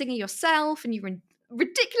songwriter and a singer yourself, and you were in a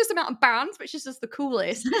ridiculous amount of bands, which is just the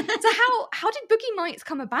coolest. So how did Boogie Mites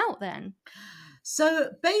come about then? So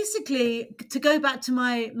basically, to go back to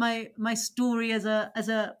my story as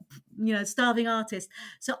a starving artist.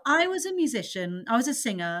 So I was a musician, I was a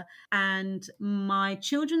singer, and my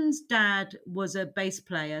children's dad was a bass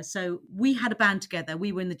player. So we had a band together.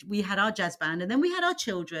 We had our jazz band, and then we had our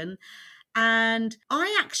children. And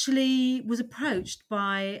I actually was approached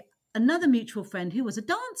by another mutual friend who was a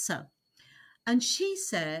dancer. And she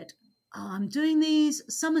said, "Oh, I'm doing these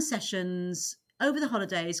summer sessions over the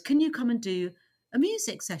holidays. Can you come and do a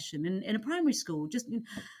music session in a primary school?"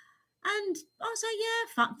 And I was like,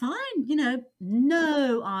 yeah, fine.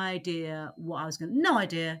 No idea what I was going to, no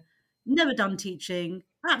idea. Never done teaching,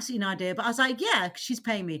 absolutely no idea. But I was like, yeah, she's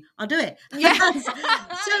paying me, I'll do it. Yeah.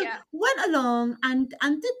 So went along and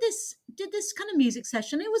did did this kind of music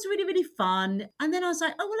session. It was really, really fun. And then I was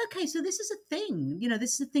like, oh, well, okay, so this is a thing.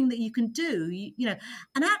 This is a thing that you can do.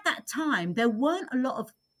 And at that time, there weren't a lot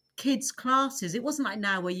of kids classes. It wasn't like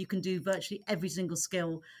now where you can do virtually every single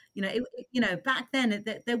skill. Back then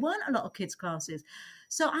there weren't a lot of kids classes.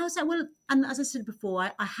 So I was like, well, and as I said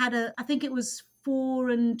before, I had I think it was 4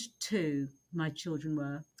 and 2, my children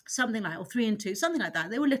were. Something like, or 3 and 2, something like that.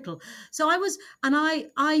 They were little. So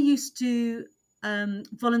I used to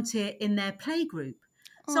volunteer in their play group.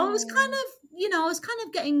 So I was kind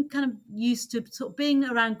of getting kind of used to sort of being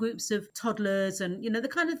around groups of toddlers and, the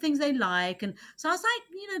kind of things they like. And so I was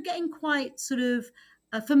like, getting quite sort of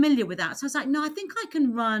familiar with that. So I was like, no, I think I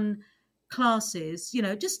can run classes,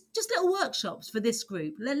 just little workshops for this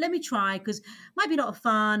group. Let me try, because it might be a lot of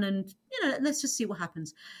fun, and let's just see what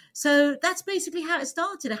happens. So that's basically how it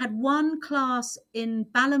started. I had one class in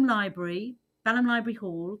Balham Library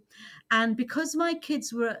Hall, and because my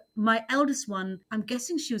kids my eldest one, I'm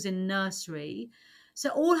guessing she was in nursery, so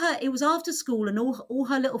it was after school, and all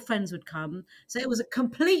her little friends would come. So it was a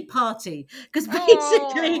complete party, because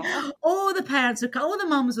basically all the parents would come, all the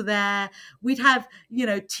mums were there. We'd have,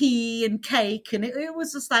 tea and cake, and it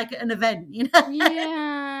was just like an event,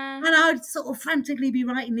 Yeah. And I would sort of frantically be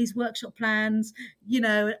writing these workshop plans,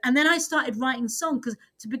 and then I started writing songs, because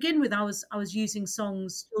to begin with, I was using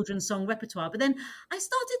children's song repertoire, but then I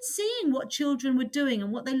started seeing what children were doing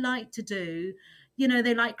and what they liked to do.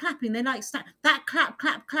 They like clapping, they like that clap,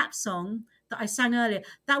 clap, clap song that I sang earlier.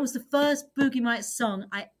 That was the first Boogie Nights song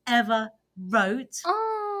I ever wrote.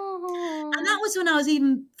 And that was when I was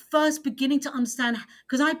even first beginning to understand,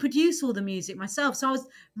 because I produce all the music myself. So I was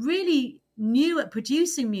really new at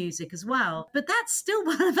producing music as well. But that's still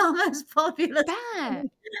one of our most popular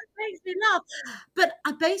songs. It makes me laugh. But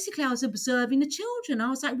I was observing the children.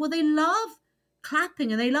 I was like, well, they love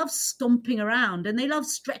clapping, and they love stomping around, and they love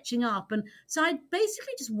stretching up. And so I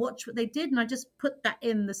basically just watched what they did, and I just put that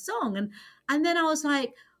in the song. And then I was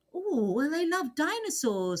like, oh, well, they love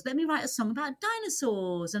dinosaurs. Let me write a song about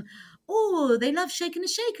dinosaurs. And oh, they love shaking a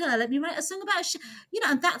shaker. Let me write a song about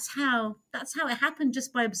and that's how it happened,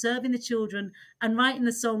 just by observing the children and writing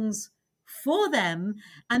the songs for them,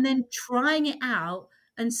 and then trying it out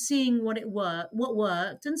and seeing what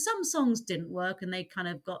worked. And some songs didn't work, and they kind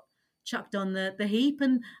of got chucked on the heap,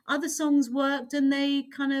 and other songs worked, and they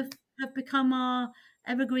kind of have become our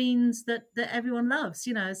evergreens that everyone loves,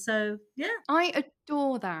 so yeah. I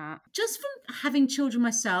adore that. Just from having children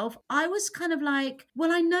myself, I was kind of like,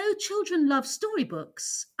 well, I know children love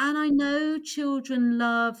storybooks, and I know children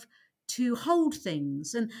love to hold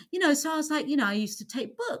things. And, so I was like, I used to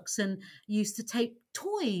take books, and used to take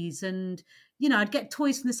toys, and, I'd get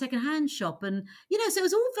toys from the secondhand shop. And, so it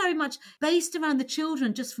was all very much based around the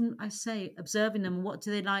children, just from, I say, observing them. What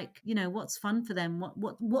do they like? What's fun for them?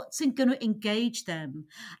 What's going to engage them?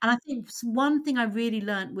 And I think one thing I really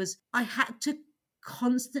learned was I had to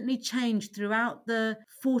constantly change throughout the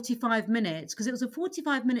 45 minutes, because it was a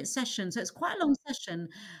 45-minute session, so it's quite a long session.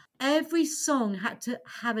 Every song had to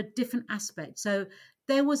have a different aspect. So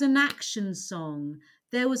there was an action song,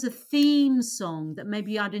 there was a theme song that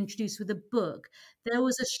maybe I'd introduced with a book, there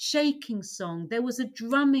was a shaking song, there was a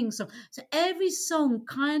drumming song. So every song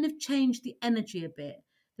kind of changed the energy a bit.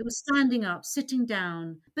 There was standing up, sitting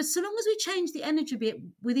down, but so long as we changed the energy a bit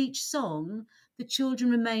with each song, the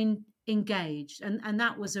children remained engaged, and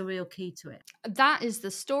that was a real key to it. That is the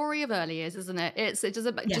story of early years, isn't it? It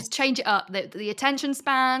doesn't Yes. just change it up. The attention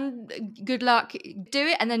span, good luck, do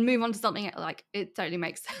it, and then move on to something like it totally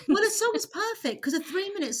makes sense. Well, a song's perfect, because a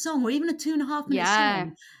 3-minute song, or even a 2.5-minute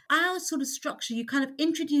song, our sort of structure, you kind of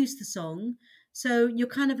introduce the song. So you're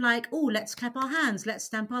kind of like, oh, let's clap our hands, let's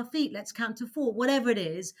stamp our feet, let's count to 4, whatever it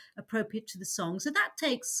is appropriate to the song. So that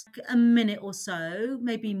takes a minute or so,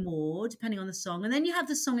 maybe more, depending on the song. And then you have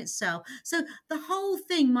the song itself. So the whole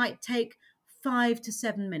thing might take 5 to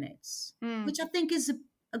 7 minutes, which I think is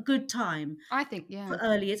a good time. I think, yeah. For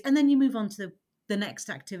early years. And then you move on to the next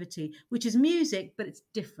activity, which is music, but it's a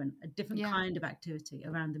different kind of activity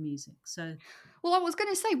around the music. So, well, I was going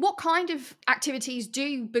to say, what kind of activities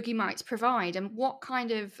do Boogie Mites provide, and what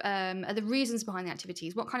kind of are the reasons behind the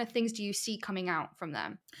activities? What kind of things do you see coming out from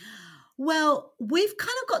them? Well, we've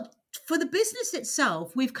kind of got, for the business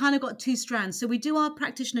itself, we've kind of got 2 strands. So we do our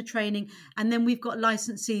practitioner training, and then we've got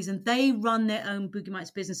licensees, and they run their own Boogie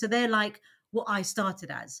Mites business. So they're like what I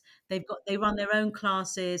started as. They run their own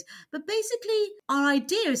classes, but basically our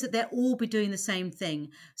idea is that they'll all be doing the same thing.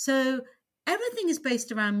 So everything is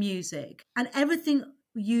based around music, and everything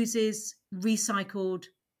uses recycled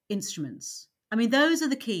instruments. I mean, those are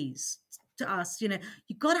the keys to us,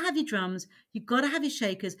 you've got to have your drums, you've got to have your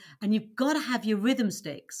shakers, and you've got to have your rhythm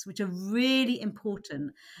sticks, which are really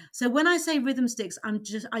important. So when I say rhythm sticks,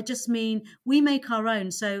 I just mean we make our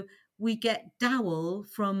own. So we get dowel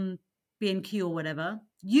from B&Q or whatever.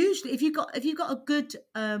 Usually, if you've got a good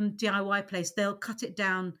DIY place, they'll cut it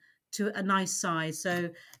down to a nice size. So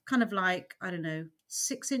kind of like, I don't know,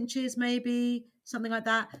 6 inches maybe, something like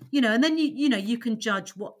that. And then you can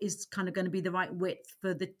judge what is kind of going to be the right width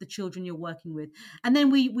for the children you're working with. And then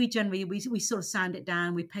we generally we sort of sand it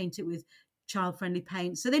down, we paint it with child-friendly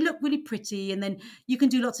paint, so they look really pretty. And then you can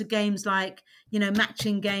do lots of games like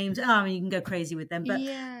matching games. I mean, you can go crazy with them, but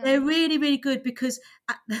they're really, really good, because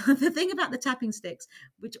the thing about the tapping sticks,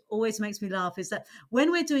 which always makes me laugh, is that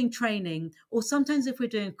when we're doing training, or sometimes if we're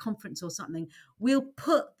doing a conference or something, we'll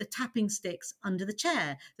put the tapping sticks under the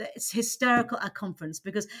chair. It's hysterical at a conference,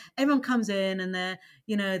 because everyone comes in and they're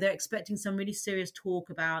expecting some really serious talk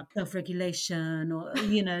about self-regulation or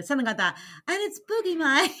something like that, and it's Boogie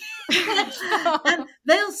Night. And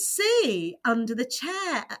they'll see under the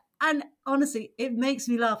chair, and honestly, it makes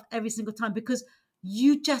me laugh every single time, because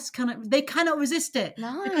they cannot resist it.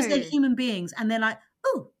 No. Because they're human beings, and they're like,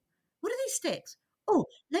 oh, what are these sticks? Oh,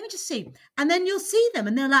 let me just see. And then you'll see them,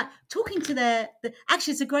 and they're like talking to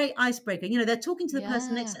actually, it's a great icebreaker. They're talking to the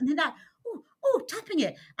person next, and they're like, oh, tapping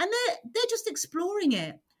it, and they're just exploring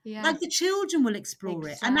it. Yeah. Like the children will explore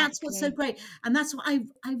it. And that's what's so great. And that's what I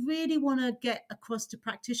really want to get across to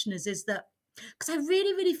practitioners, is that, because I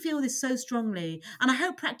really, really feel this so strongly, and I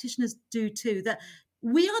hope practitioners do too, that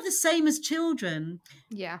we are the same as children.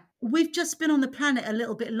 Yeah. We've just been on the planet a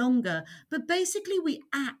little bit longer, but basically we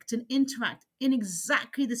act and interact in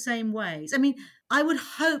exactly the same ways. I mean, I would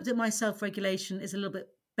hope that my self-regulation is a little bit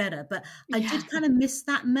better, but I did kind of miss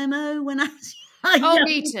that memo when I was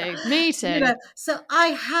me too. So I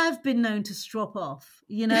have been known to strop off,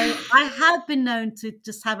 I have been known to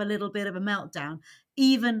just have a little bit of a meltdown,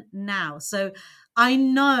 even now. So I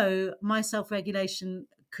know my self-regulation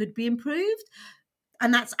could be improved,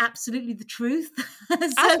 and that's absolutely the truth.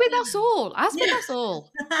 As with us all.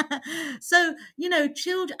 So,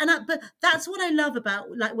 children, but that's what I love about,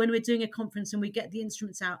 like, when we're doing a conference and we get the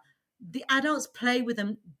instruments out, the adults play with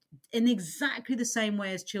them in exactly the same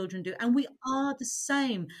way as children do, and we are the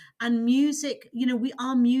same. And music, we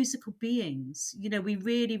are musical beings, we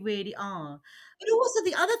really, really are. But also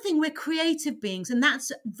the other thing, we're creative beings, and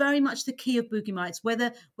that's very much the key of Boogie Mites,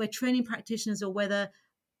 whether we're training practitioners or whether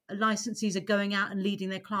licensees are going out and leading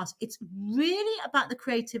their class. It's really about the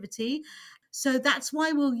creativity. So that's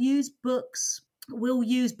why we'll use books, we'll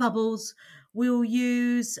use bubbles, we'll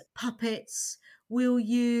use puppets, we'll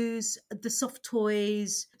use the soft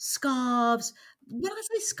toys, scarves. When I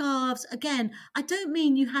say scarves, again, I don't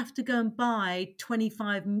mean you have to go and buy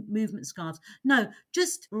 25 movement scarves. No,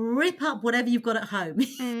 just rip up whatever you've got at home.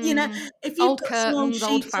 If you've old got curtains,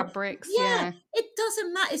 old sheets, fabrics. It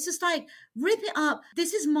doesn't matter. It's just like, rip it up.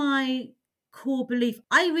 This is my core belief.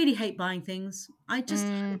 I really hate buying things. I just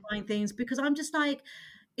hate buying things, because I'm just like,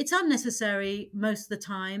 it's unnecessary most of the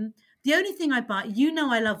time. The only thing I buy,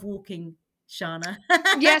 I love walking, Shana.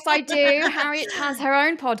 Yes, I do. Harriet has her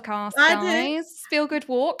own podcast, I guys. Feel Good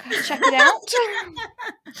Walk. Check it out.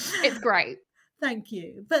 It's great. Thank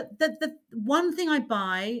you. But the one thing I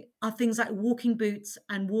buy are things like walking boots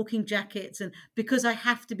and walking jackets, and because I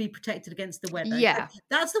have to be protected against the weather. Yeah.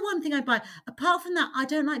 That's the one thing I buy. Apart from that, I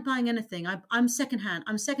don't like buying anything. I'm secondhand.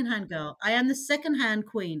 I'm a secondhand girl. I am the secondhand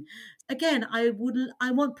queen. Again, I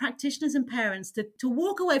want practitioners and parents to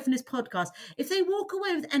walk away from this podcast. If they walk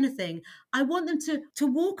away with anything, I want them to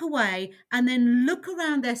walk away and then look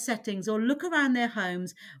around their settings or look around their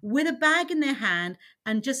homes with a bag in their hand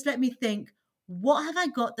and just let me think, what have I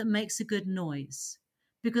got that makes a good noise?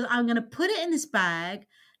 Because I'm going to put it in this bag,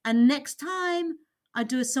 and next time I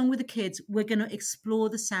do a song with the kids, we're going to explore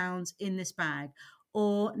the sounds in this bag.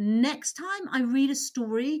 Or next time I read a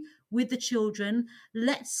story with the children,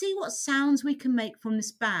 let's see what sounds we can make from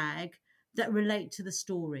this bag that relate to the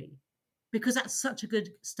story, because that's such a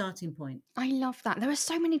good starting point. I love that. There are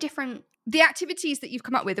so many different, the activities that you've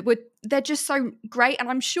come up with, they're just so great. And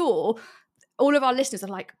I'm sure all of our listeners are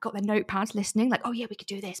like, got their notepads listening, like, oh yeah, we could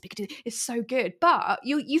do this. It's so good. But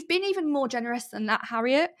you've been even more generous than that,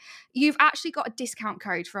 Harriet. You've actually got a discount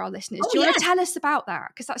code for our listeners. Do you want to tell us about that?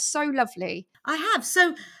 Because that's so lovely. I have.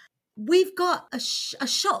 So we've got a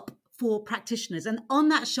shop for practitioners, and on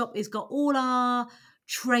that shop is got all our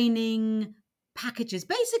training packages.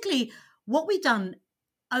 Basically, what we've done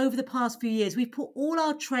over the past few years, we've put all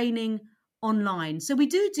our training online. So we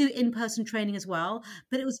do in-person training as well,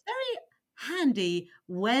 but it was very handy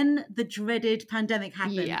when the dreaded pandemic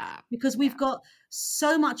happened. Yeah. Because we've got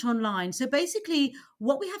so much online. So basically,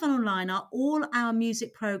 what we have online are all our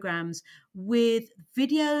music programs with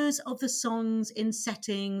videos of the songs in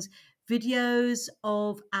settings, videos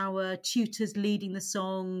of our tutors leading the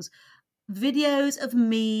songs, videos of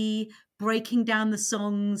me breaking down the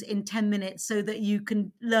songs in 10 minutes so that you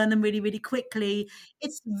can learn them really, really quickly.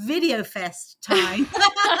 It's Video Fest time.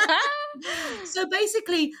 So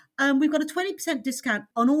basically, we've got a 20% discount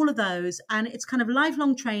on all of those, and it's kind of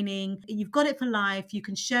lifelong training. You've got it for life. You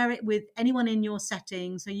can share it with anyone in your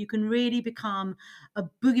setting, so you can really become a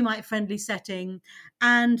Boogie Mite friendly setting.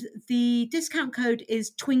 And the discount code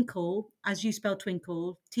is Twinkle, as you spell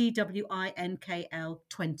Twinkle, TWINKL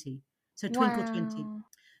 20. So Twinkle 20. Wow.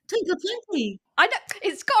 Twinkle 20. I know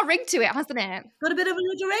it's got a ring to it, hasn't it? Got a bit of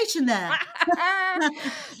alliteration there.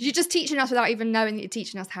 You're just teaching us without even knowing that you're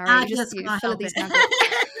teaching us, Harry. You're just can't full help of these it. nuggets.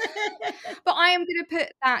 But I am going to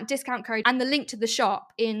put that discount code and the link to the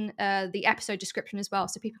shop in the episode description as well,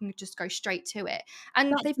 so people can just go straight to it.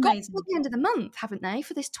 And That's they've got amazing. till the end of the month, haven't they,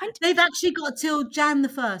 for this 20? They've actually got till Jan the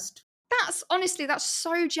 1st. That's honestly, that's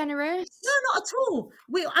so generous. No, not at all.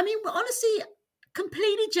 Honestly,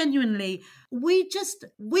 completely genuinely, we just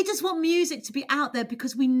want music to be out there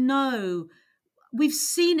because we know we've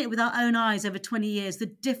seen it with our own eyes over 20 years, the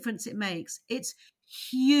difference it makes. It's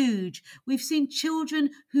huge. We've seen children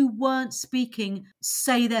who weren't speaking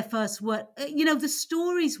say their first word. The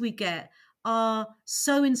stories we get are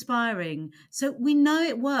so inspiring. So we know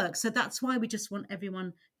it works. So that's why we just want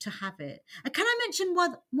everyone to have it. Can I mention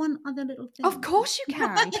one other little thing? Of course you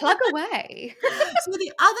can. Plug away. So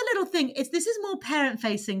the other little thing is, this is more parent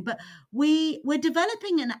facing, but we're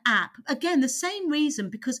developing an app. Again, the same reason,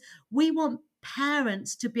 because we want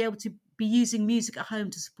parents to be able to be using music at home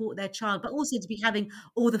to support their child, but also to be having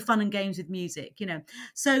all the fun and games with music,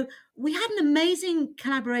 So we had an amazing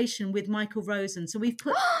collaboration with Michael Rosen. So we've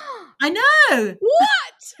put, I know.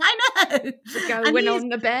 What? I know. We're going on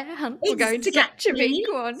the bear hunt. We're going to catch a big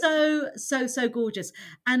one. So gorgeous.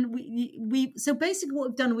 And so basically what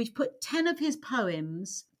we've done, we've put 10 of his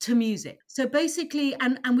poems to music. So basically,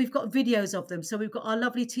 and we've got videos of them. So we've got our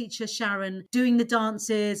lovely teacher, Sharon, doing the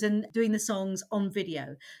dances and doing the songs on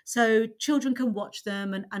video. So children can watch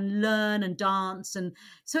them and learn and dance. And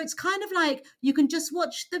so it's kind of like you can just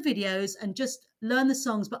watch the videos and just learn the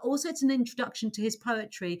songs, but also it's an introduction to his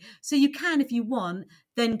poetry. So you can, if you want,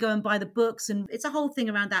 then go and buy the books, and it's a whole thing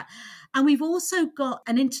around that. And we've also got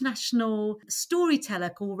an international storyteller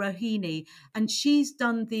called Rohini, and she's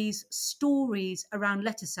done these stories around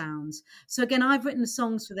letter sounds. So again, I've written the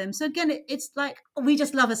songs for them. So again, it's like, we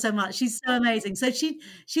just love her so much. She's so amazing. So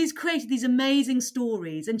she's created these amazing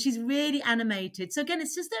stories, and she's really animated. So again,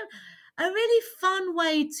 it's just a really fun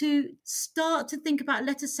way to start to think about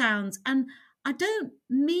letter sounds. And I don't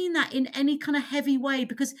mean that in any kind of heavy way,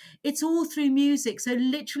 because it's all through music. So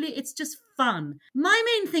literally, it's just fun. My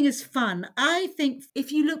main thing is fun. I think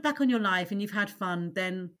if you look back on your life and you've had fun,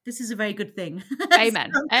 then this is a very good thing.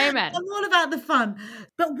 Amen. Amen. I'm all about the fun.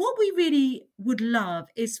 But what we really would love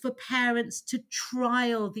is for parents to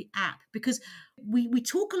trial the app, because we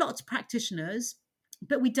talk a lot to practitioners,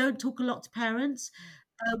 but we don't talk a lot to parents.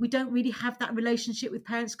 We don't really have that relationship with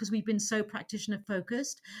parents because we've been so practitioner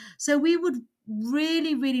focused. So we would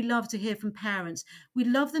really, really love to hear from parents. We'd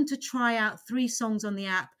love them to try out 3 songs on the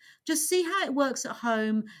app, just see how it works at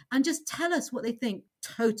home, and just tell us what they think,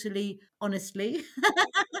 totally honestly.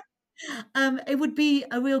 It would be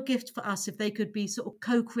a real gift for us if they could be sort of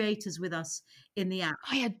co-creators with us in the app.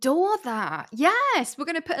 I adore that. Yes, we're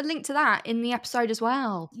going to put a link to that in the episode as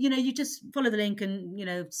well. You just follow the link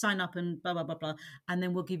and, sign up and blah, blah, blah, blah. And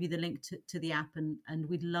then we'll give you the link to the app, and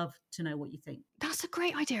we'd love to know what you think. That's a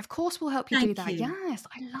great idea. Of course, we'll help you do that. You. Yes,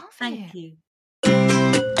 I love it. Thank you.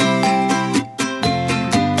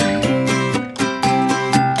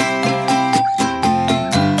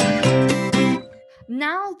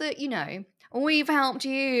 Now that, we've helped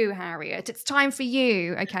you, Harriet, it's time for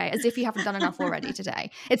you, okay, as if you haven't done enough already today.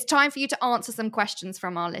 It's time for you to answer some questions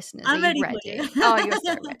from our listeners. I'm Are you ready. ready? Oh, you're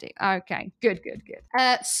so ready. Okay, good.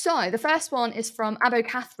 So the first one is from Abo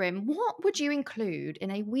Catherine. What would you include in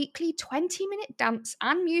a weekly 20-minute dance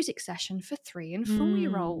and music session for 3 and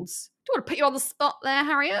 4-year-olds? Don't want to put you on the spot there,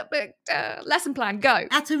 Harriet, but lesson plan, go.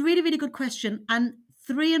 That's a really, really good question. And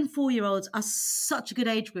 3 and 4-year-olds are such a good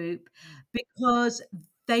age group because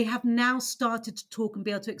they have now started to talk and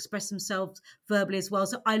be able to express themselves verbally as well.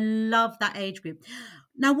 So I love that age group.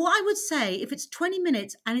 Now, what I would say, if it's 20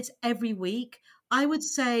 minutes and it's every week, I would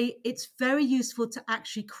say it's very useful to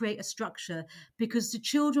actually create a structure, because the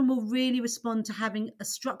children will really respond to having a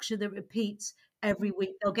structure that repeats every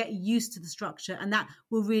week. They'll get used to the structure, and that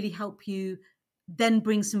will really help you then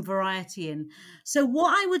bring some variety in. So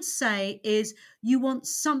what I would say is you want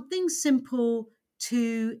something simple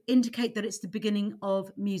to indicate that it's the beginning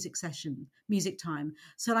of music time.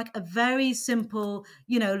 So like a very simple,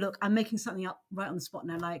 look, I'm making something up right on the spot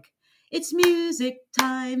now, like, it's music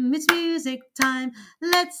time, let's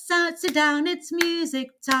sit down, it's music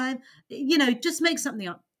time. Just make something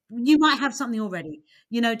up. You might have something already,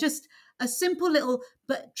 just a simple little,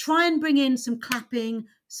 but try and bring in some clapping,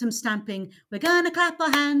 some stamping. We're gonna clap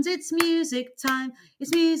our hands, it's music time,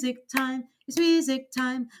 it's music time, it's music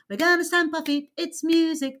time. We're gonna stamp our feet, it's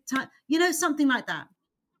music time. Something like that.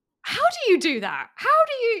 How do you do that? How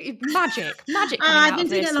do you magic coming I've out been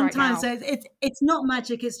of doing it this a long right time, now? so it's not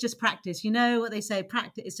magic. It's just practice. You know what they say?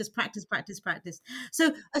 Practice. It's just practice, practice, practice.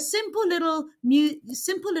 So a simple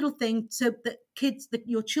little thing, so that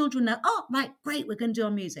your children know. Oh, right, great. We're going to do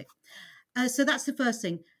our music. So that's the first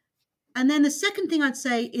thing. And then the second thing I'd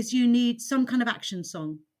say is you need some kind of action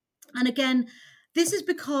song. And again, this is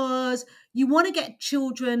because you want to get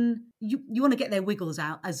children, you want to get their wiggles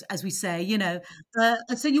out, as we say, and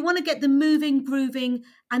so you want to get them moving, grooving,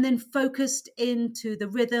 and then focused into the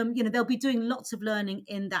rhythm. They'll be doing lots of learning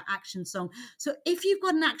in that action song. So if you've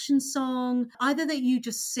got an action song, either that you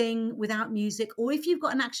just sing without music, or if you've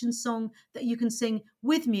got an action song that you can sing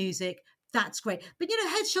with music, that's great. But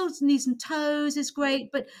head, shoulders, knees, and toes is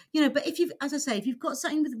great. But but if you've got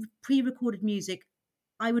something with pre-recorded music,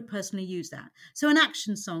 I would personally use that. So an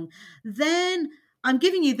action song. Then I'm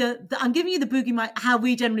giving you the boogie mic, how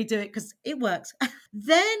we generally do it, because it works.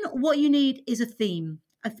 Then what you need is a theme,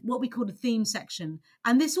 what we call a theme section.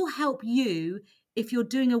 And this will help you if you're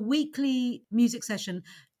doing a weekly music session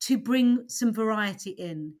to bring some variety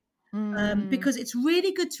in. Because it's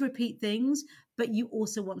really good to repeat things, but you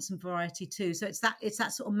also want some variety too. So it's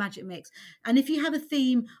that sort of magic mix. And if you have a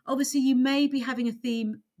theme, obviously you may be having a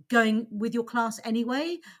theme going with your class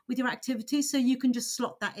anyway, with your activities, so you can just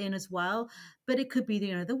slot that in as well. But it could be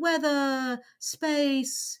the weather,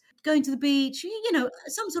 space, going to the beach,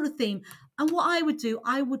 some sort of theme. And what I would do,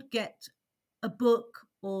 I would get a book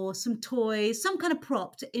or some toys, some kind of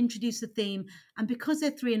prop to introduce the theme. And because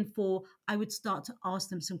they're 3 and 4, I would start to ask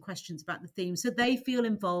them some questions about the theme so they feel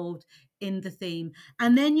involved in the theme.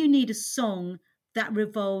 And then you need a song that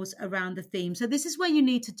revolves around the theme. So this is where you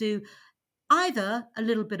need to do either a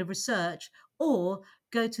little bit of research or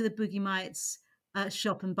go to the Boogie Mites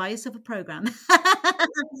shop and buy yourself a program.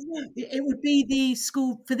 It would be the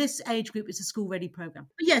school, for this age group, it's a school ready program.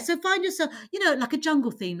 But yeah, so find yourself, like a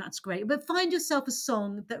jungle theme, that's great. But find yourself a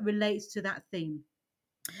song that relates to that theme.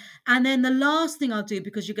 And then the last thing I'll do,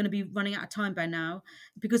 because you're going to be running out of time by now,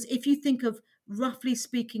 because if you think of roughly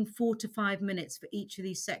speaking 4 to 5 minutes for each of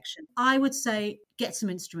these sections, I would say get some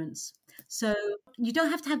instruments. So you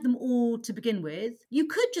don't have to have them all to begin with. You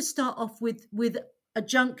could just start off with a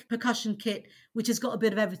junk percussion kit, which has got a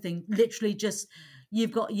bit of everything. Literally just,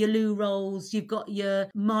 you've got your loo rolls, you've got your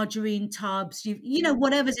margarine tubs,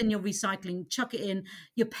 whatever's in your recycling, chuck it in.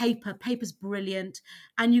 Your paper's brilliant.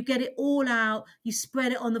 And you get it all out, you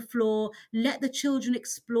spread it on the floor, let the children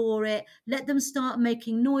explore it, let them start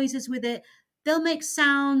making noises with it. They'll make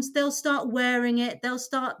sounds, they'll start wearing it, they'll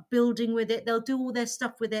start building with it, they'll do all their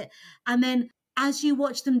stuff with it. And then as you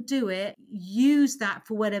watch them do it, use that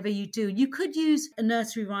for whatever you do. You could use a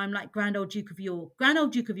nursery rhyme like Grand Old Duke of York. Grand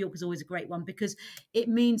Old Duke of York is always a great one because it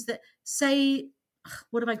means that, say,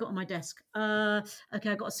 what have I got on my desk?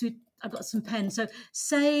 Okay, I've got some pens. So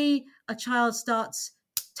say a child starts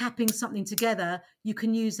tapping something together, you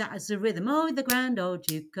can use that as a rhythm. Oh, the Grand Old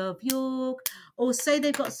Duke of York. Or say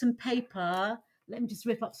they've got some paper. Let me just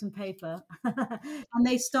rip up some paper. And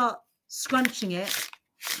they start scrunching it.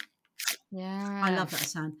 Yeah. I love that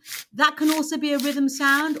sound. That can also be a rhythm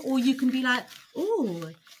sound, or you can be like, oh,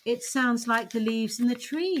 it sounds like the leaves in the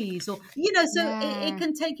trees, or it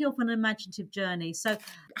can take you off on an imaginative journey. So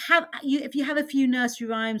if you have a few nursery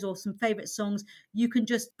rhymes or some favorite songs, you can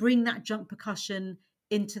just bring that junk percussion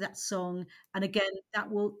into that song, and again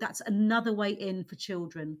that's another way in for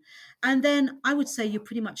children. And then I would say you're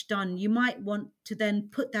pretty much done. You might want to then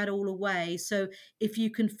put that all away, so if you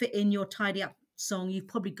can fit in your tidy up song, you've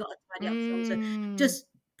probably got a tidy up song, so just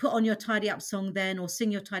put on your tidy up song then, or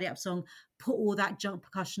sing your tidy up song, put all that junk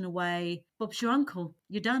percussion away. Bob's your uncle,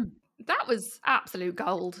 you're done. That was absolute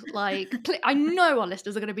gold. Like, I know our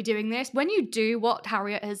listeners are going to be doing this. When you do what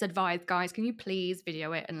Harriet has advised, guys, can you please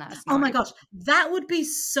video it and let us know? Oh my gosh, that would be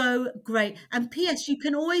so great. And P.S., you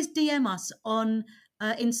can always DM us on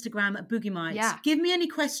Instagram at Boogie Mites. Yeah. Give me any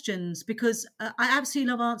questions because I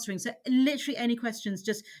absolutely love answering. So literally any questions,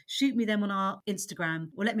 just shoot me them on our Instagram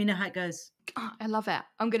or let me know how it goes. Oh, I love it.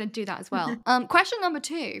 I'm going to do that as well. Question number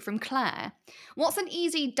 2 from Claire. What's an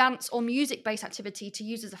easy dance or music-based activity to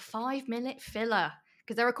use as a 5-minute filler?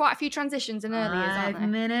 Because there are quite a few transitions in earlier, aren't there?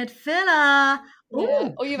 5-minute filler. Yeah.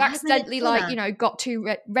 Ooh, Or you've 5-minute accidentally, filler. got too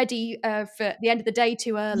ready for the end of the day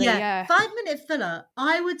too early. Yeah. 5-minute filler.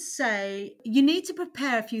 I would say you need to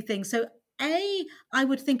prepare a few things. So I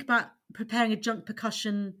would think about preparing a junk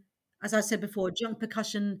percussion, as I said before, a junk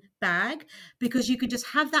percussion bag, because you can just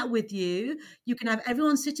have that with you. You can have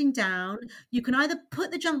everyone sitting down. You can either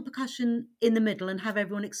put the junk percussion in the middle and have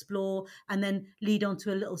everyone explore and then lead on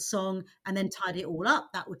to a little song and then tidy it all up.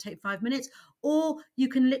 That would take 5 minutes. Or you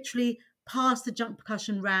can literally pass the junk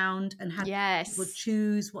percussion round and have people Yes.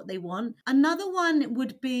 choose what they want. Another one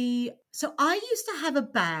would be, so I used to have a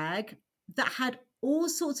bag that had all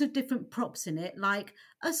sorts of different props in it, like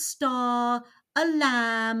a star, a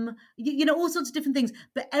lamb, all sorts of different things,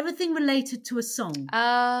 but everything related to a song.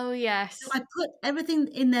 Oh, yes. So I put everything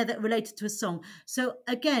in there that related to a song. So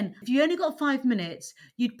again, if you only got 5 minutes,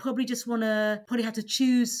 you'd probably just have to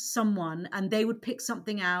choose someone and they would pick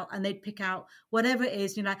something out and they'd pick out whatever it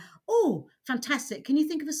is. You're like, oh, fantastic. Can you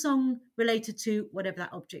think of a song related to whatever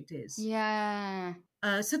that object is? Yeah.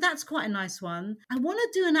 So that's quite a nice one. I want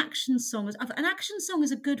to do an action song. An action song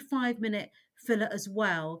is a good 5-minute filler as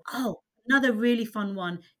well. Oh, another really fun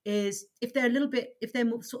one is if they're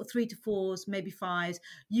more sort of 3 to 4s, maybe 5s,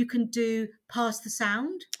 you can do Pass the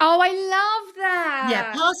Sound. Oh, I love that.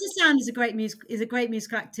 Yeah, Pass the Sound is a great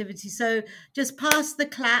musical activity. So just pass the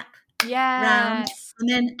clap round and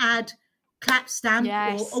then add clap stamp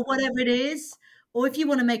or whatever it is. Or if you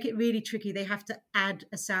want to make it really tricky, they have to add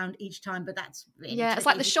a sound each time, but that's really tricky. It's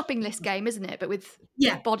like the shopping list game, isn't it? But with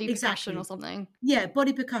body percussion or something. Yeah,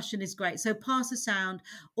 body percussion is great. So pass a sound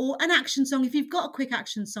or an action song. If you've got a quick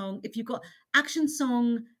action song, if you've got action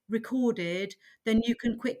song recorded, then you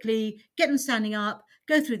can quickly get them standing up,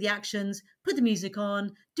 go through the actions, put the music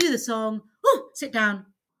on, do the song, sit down.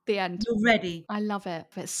 The end. You're ready. I love it.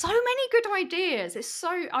 But so many good ideas.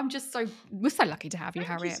 We're so lucky to have you,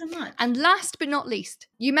 Harriet. Thank you so much. And last but not least,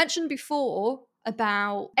 you mentioned before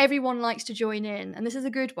about everyone likes to join in. And this is a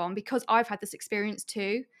good one because I've had this experience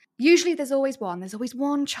too. Usually there's always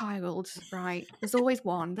one child, right? There's always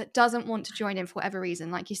one that doesn't want to join in for whatever reason.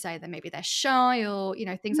 Like you say, maybe they're shy or,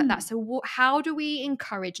 things like that. So how do we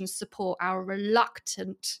encourage and support our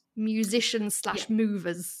reluctant musicians /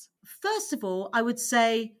 movers? First of all, I would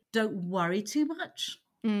say don't worry too much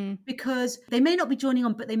because they may not be joining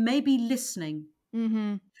on, but they may be listening.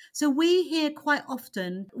 Mm-hmm. So we hear quite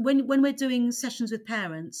often when we're doing sessions with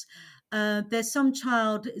parents, there's some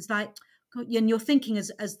child is like, and you're thinking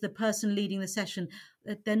as the person leading the session,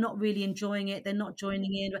 that they're not really enjoying it, they're not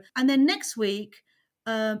joining in. And then next week,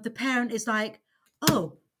 the parent is like,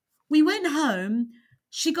 oh, we went home,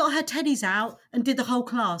 she got her teddies out and did the whole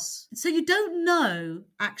class. So you don't know,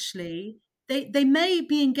 actually. They may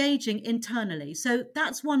be engaging internally. So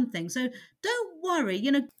that's one thing. So don't worry.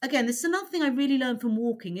 Again, this is another thing I really learned from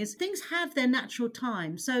walking is things have their natural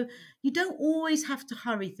time. So you don't always have to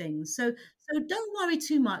hurry things. So don't worry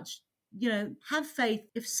too much. Have faith.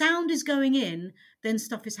 If sound is going in, then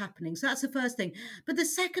stuff is happening. So that's the first thing. But the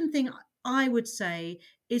second thing I would say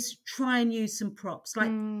is try and use some props like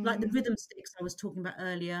the rhythm sticks I was talking about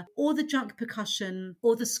earlier, or the junk percussion,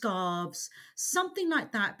 or the scarves, something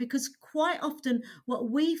like that. Because quite often what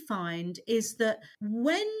we find is that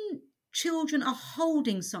when children are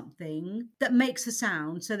holding something that makes a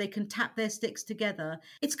sound so they can tap their sticks together,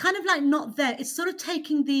 it's kind of like not there. It's sort of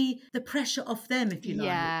taking the pressure off them, if you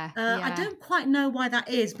like. I don't quite know why that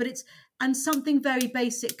is, but and something very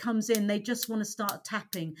basic comes in, they just want to start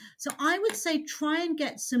tapping. So I would say try and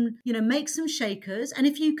get some, make some shakers. And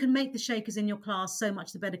if you can make the shakers in your class, so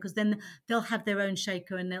much the better, because then they'll have their own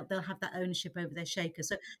shaker and they'll have that ownership over their shaker.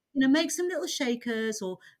 So, make some little shakers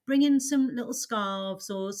or bring in some little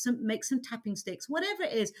scarves or make some tapping sticks, whatever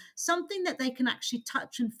it is, something that they can actually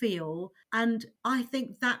touch and feel. And I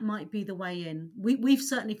think that might be the way in. We've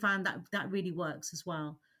certainly found that really works as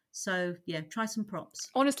well. So try some props.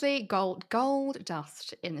 Honestly, gold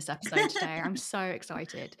dust in this episode today. I'm so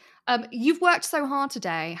excited. You've worked so hard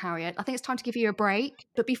today, Harriet. I think it's time to give you a break.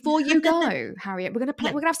 But before you go, Harriet, we're gonna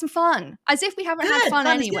play. We're gonna have some fun, as if we haven't had fun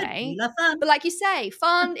anyway. Love fun. But like you say,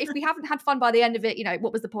 fun. If we haven't had fun by the end of it,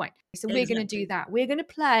 what was the point? So we're gonna do that. We're gonna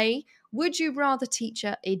play Would You Rather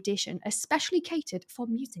Teacher Edition, especially catered for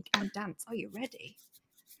music and dance. Are you ready?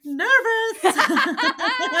 Nervous.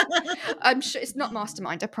 I'm sure it's not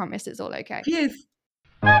mastermind. I promise it's all okay. Phew.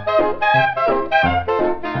 First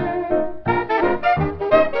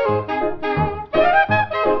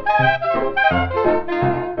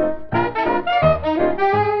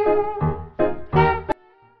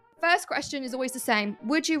question is always the same.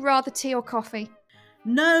 Would you rather tea or coffee?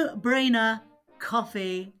 No brainer,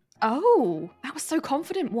 coffee. Oh, that was so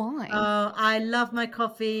confident. Why? Oh, I love my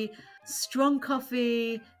coffee. Strong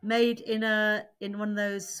coffee made in one of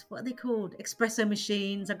those, what are they called? Espresso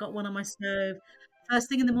machines. I got one on my stove. First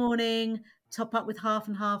thing in the morning, top up with half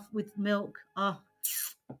and half with milk. Oh,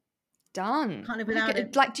 Done. can't live without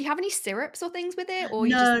it. Like, do you have any syrups or things with it, or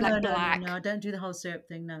you No, just like no, black? no. I don't do the whole syrup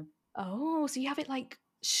thing. No. Oh, so you have it like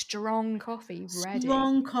strong coffee ready.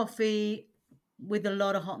 Strong coffee with a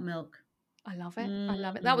lot of hot milk. I love it. I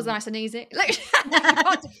love it. That was nice and easy.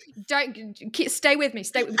 Stay with me.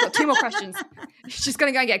 We've got 2 more questions. She's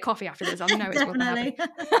going to go and get coffee after this. I know it's going to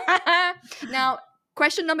happen. Now,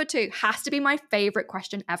 question number 2 has to be my favorite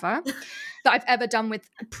question ever that I've ever done with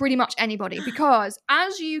pretty much anybody, because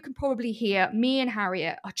as you can probably hear, me and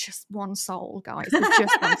Harriet are just one soul, guys. We're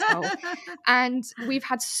just one soul. And we've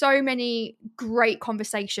had so many great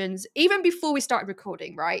conversations even before we started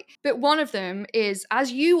recording, right? But one of them is,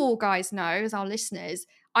 as you all guys know, as our listeners,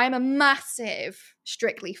 I am a massive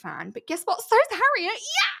Strictly fan. But guess what? So is Harriet.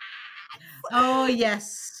 Yeah! Oh,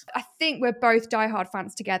 yes. I think we're both diehard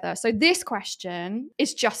fans together. So this question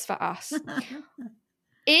is just for us.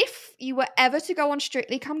 If you were ever to go on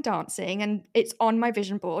Strictly Come Dancing, and it's on my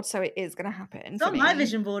vision board, so it is going to happen. It's on my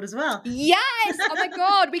vision board as well. Yes! Oh my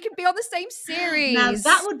God, we could be on the same series. Now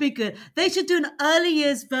that would be good. They should do an early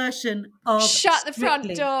years version of Shut the front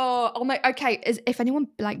Strictly. door. Oh my, okay. If anyone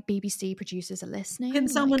like BBC producers are listening, Can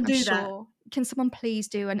someone do that? Can someone please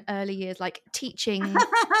do an early years like teaching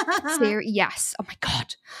series? Yes. Oh my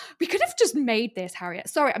God. We could have just made this, Harriet.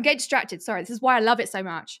 Sorry, I'm getting distracted. Sorry. This is why I love it so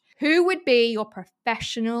much. Who would be your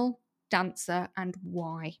professional dancer and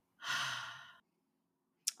why?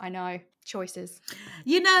 I know. Choices.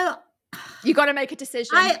 You know, you got to make a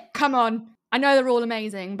decision. Come on. I know they're all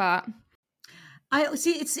amazing, but I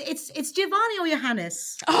see it's Giovanni or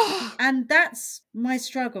Johannes. Oh. And that's my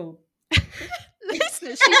struggle.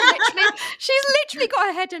 Listeners, she's literally got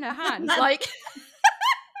her head in her hands. Like,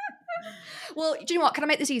 well, do you know what? Can I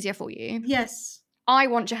make this easier for you? Yes. I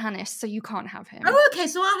want Johannes, so you can't have him. Oh, okay.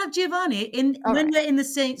 So I'll have Giovanni when we're in the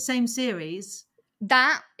same series.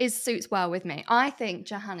 That suits well with me. I think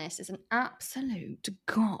Johannes is an absolute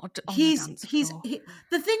god on the dance floor.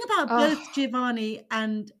 The thing about both Giovanni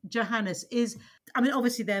and Johannes is, I mean,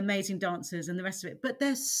 obviously they're amazing dancers and the rest of it, but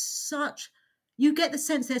you get the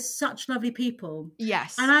sense they're such lovely people.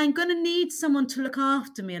 Yes. And I'm going to need someone to look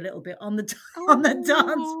after me a little bit on the dance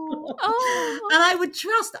floor. Oh. And I would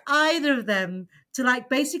trust either of them to like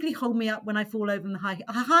basically hold me up when I fall over in the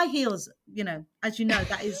high heels. You know, as you know,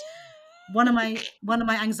 that is one of my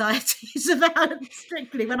anxieties about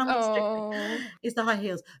Strictly when I'm on Strictly is the high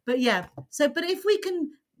heels. But yeah, but if we can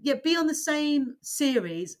be on the same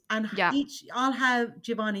series and I'll have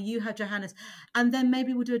Giovanni, you have Johannes, and then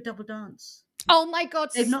maybe we'll do a double dance. Oh my God,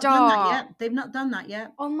 They've not done that yet. They've not done that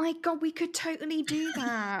yet. Oh my God, we could totally do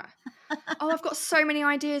that. I've got so many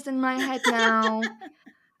ideas in my head now.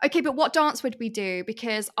 Okay, but what dance would we do?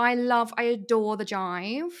 Because I adore the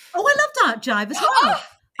jive. Oh, I love jive as well.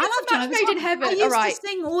 I love jive. Made in heaven. I used to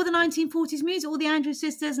sing all the 1940s music, all the Andrews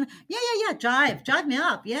Sisters, and jive me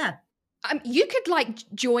up, yeah. You could like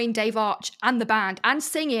join Dave Arch and the band and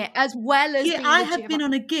sing it as well as. Yeah, I have been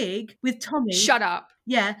on a gig with Tommy. Shut up.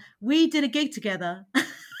 Yeah, we did a gig together.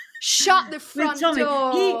 Shut the front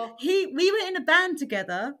door. We were in a band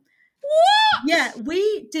together. What? Yeah,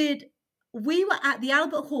 we did. We were at the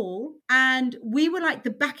Albert Hall and we were like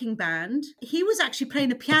the backing band. He was actually playing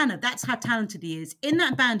the piano. That's how talented he is. In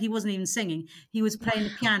that band, he wasn't even singing. He was playing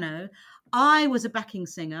the piano. I was a backing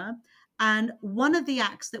singer. And one of the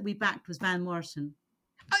acts that we backed was Van Morrison.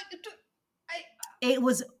 It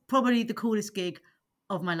was probably the coolest gig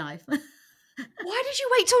of my life. Why did you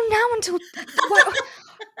wait till now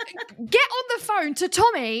get on the phone to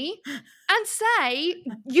Tommy and say,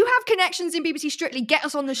 you have connections in BBC Strictly, get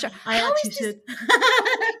us on the show. I actually should. Oh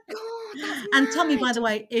my God, that's and mad. Tommy, by the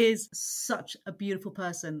way, is such a beautiful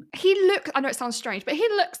person. I know it sounds strange, but he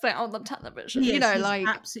looks there on the television. He's like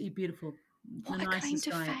absolutely beautiful. What the nicest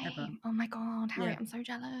claim to guy fame. ever. Oh my God, Harriet, I'm so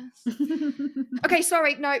jealous. Okay,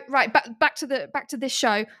 sorry, no, right, back to this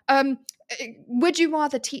show. Would you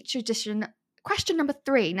rather teacher edition? Question number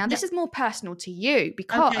 3. Now, this is more personal to you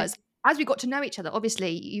because as we got to know each other,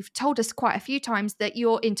 obviously, you've told us quite a few times that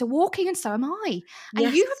you're into walking, and so am I. And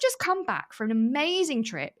Yes. you have just come back from an amazing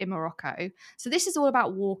trip in Morocco. So this is all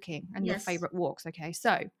about walking and your Yes. favourite walks. Okay,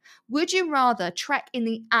 so would you rather trek in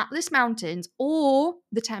the Atlas Mountains or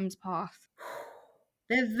the Thames Path?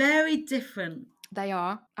 They're very different. They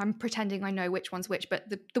are. I'm pretending I know which one's which, but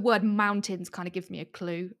the word mountains kind of gives me a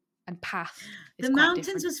clue, and path is The quite mountains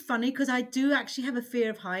different. was funny because I do actually have a fear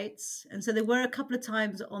of heights, and so there were a couple of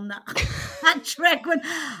times on that trek when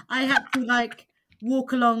I had to like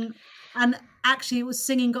walk along, and actually it was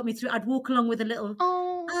singing got me through. I'd walk along with a little,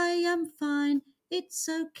 Oh, I am fine, it's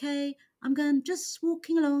okay, I'm going just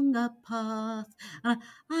walking along a path, and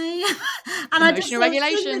I just emotional sort of sing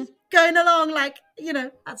regulation. this, going along like, you know,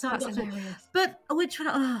 that's how That's I got through. hilarious. But which one?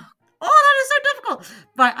 Oh, that is so difficult.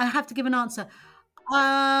 Right, I have to give an answer.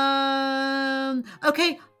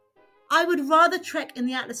 Okay, I would rather trek in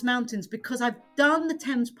the Atlas Mountains because I've done the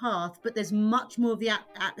Thames Path, but there's much more of the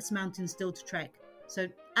Atlas Mountains still to trek. So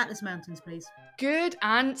Atlas Mountains, please. Good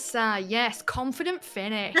answer. Yes, confident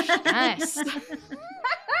finish. Yes.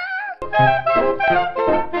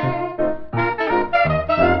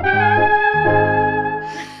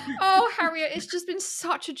 Oh, Harriet, it's just been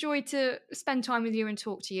such a joy to spend time with you and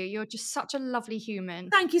talk to you. You're just such a lovely human.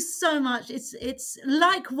 Thank you so much. It's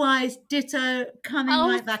likewise ditto coming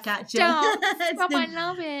right back at you. Stop. It's Stop, I been-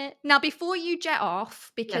 love it. Now, before you jet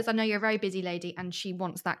off, because Yes. I know you're a very busy lady and she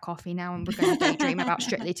wants that coffee now, and we're going to daydream about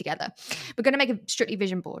Strictly together. We're going to make a Strictly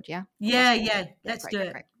vision board, yeah? Yeah. Let's great, do great,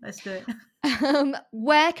 it. great. Let's do it.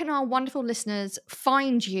 Where can our wonderful listeners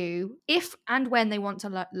find you if and when they want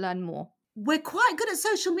to learn more? We're quite good at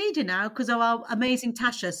social media now because of our amazing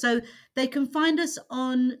Tasha. So they can find us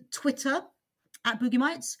on Twitter at Boogie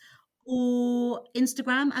Mites or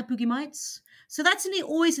Instagram at Boogie Mites. So that's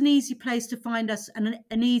always an easy place to find us and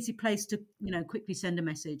an easy place to, quickly send a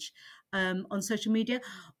message on social media.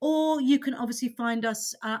 Or you can obviously find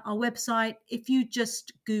us at our website. If you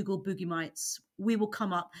just Google Boogie Mites, we will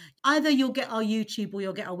come up. Either you'll get our YouTube or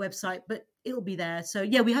you'll get our website, but it'll be there. So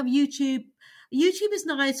yeah, we have YouTube. YouTube is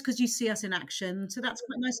nice because you see us in action. So that's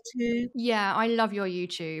quite nice too. Yeah, I love your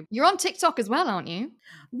YouTube. You're on TikTok as well, aren't you?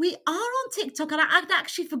 We are on TikTok, and I'd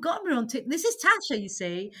actually forgotten we're on TikTok. This is Tasha, you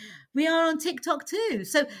see. We are on TikTok too.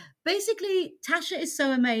 So basically, Tasha is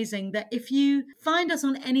so amazing that if you find us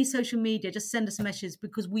on any social media, just send us a message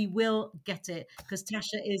because we will get it because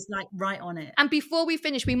Tasha is like right on it. And before we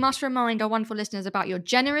finish, we must remind our wonderful listeners about your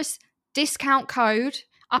generous discount code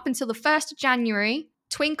up until the 1st of January,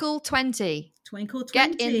 Twinkle20. Twinkle20.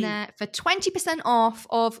 Get in there for 20% off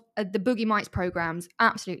of the Boogie Mites programs.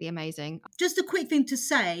 Absolutely amazing. Just a quick thing to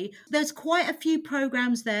say, there's quite a few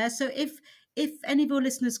programs there. So if any of your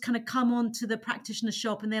listeners kind of come on to the practitioner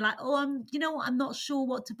shop and they're like, oh, I'm not sure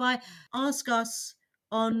what to buy, ask us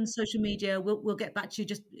on social media. We'll get back to you.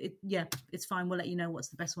 It's fine. We'll let you know what's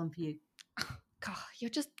the best one for you. God, you're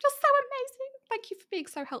just so amazing. Thank you for being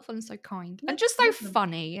so helpful and so kind. And just so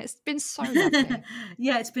funny. It's been so lovely.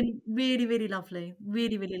 Yeah, it's been really, really lovely.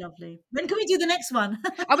 Really, really lovely. When can we do the next one?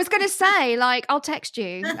 I was going to say, I'll text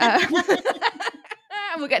you. And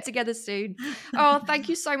we'll get together soon. Oh, thank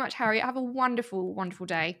you so much, Harriet. Have a wonderful, wonderful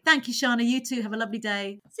day. Thank you, Shana. You too. Have a lovely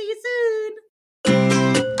day. See you soon.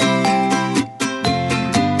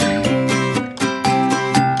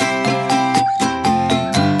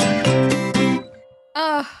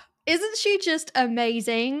 Isn't she just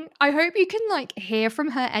amazing? I hope you can hear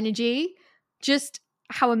from her energy just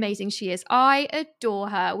how amazing she is. I adore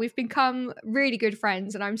her. We've become really good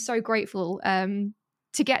friends and I'm so grateful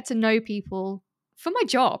to get to know people for my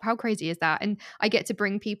job. How crazy is that? And I get to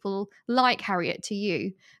bring people like Harriet to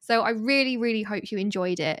you. So I really, really hope you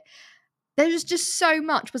enjoyed it. There was just so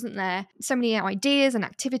much, wasn't there? So many ideas and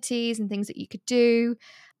activities and things that you could do.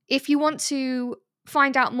 If you want to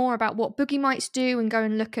find out more about what Boogie Mites do and go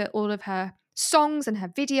and look at all of her songs and her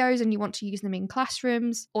videos and you want to use them in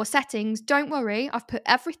classrooms or settings, don't worry. I've put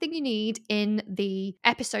everything you need in the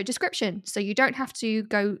episode description. So you don't have to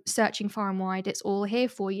go searching far and wide. It's all here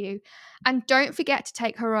for you. And don't forget to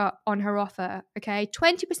take her up on her offer, okay?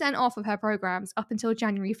 20% off of her programs up until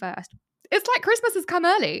January 1st. It's like Christmas has come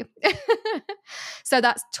early. So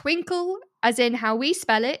that's Twinkle, as in how we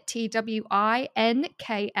spell it, TWINKL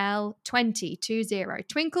 20.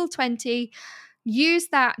 Twinkle20. Use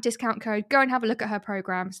that discount code. Go and have a look at her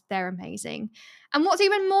programs. They're amazing. And what's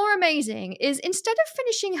even more amazing is instead of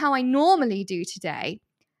finishing how I normally do today,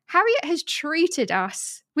 Harriet has treated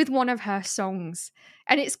us with one of her songs.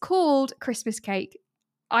 And it's called Christmas Cake.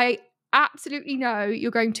 I absolutely know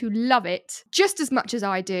you're going to love it just as much as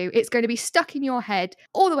I do. It's going to be stuck in your head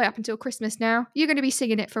all the way up until Christmas now. You're going to be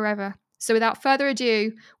singing it forever. So without further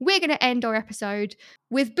ado, we're going to end our episode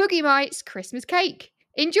with Boogie Mite's Christmas Cake.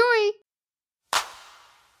 Enjoy!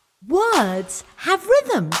 Words have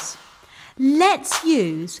rhythms. Let's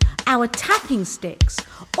use our tapping sticks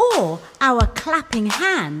or our clapping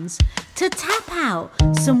hands to tap out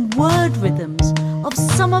some word rhythms of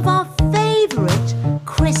some of our favourite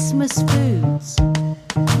Christmas foods.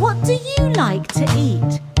 What do you like to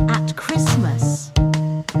eat at Christmas?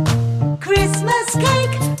 Christmas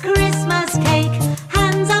cake,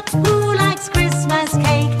 hands up, who likes Christmas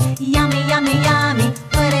cake? Yummy, yummy, yummy,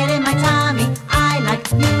 put it in my tummy. I like,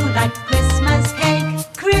 you like Christmas cake.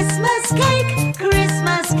 Christmas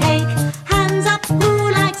cake, hands up,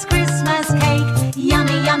 who likes Christmas cake?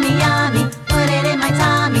 Yummy, yummy, yummy, put it in my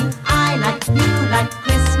tummy. I like, you like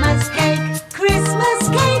Christmas cake. Christmas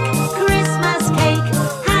cake,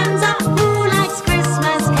 hands up, who likes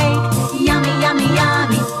Christmas cake? Yummy, yummy,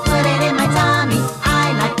 yummy, put it in my tummy.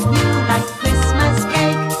 I like, you like Christmas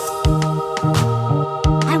cake.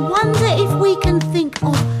 I wonder if we can think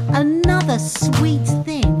of another sweet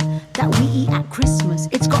thing that we eat at Christmas.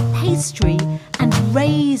 It's got pastry and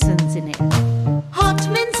raisins in it. Hot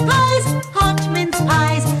mince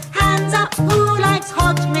pies, hands up, who likes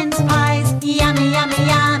hot mince pies? Yummy, yummy,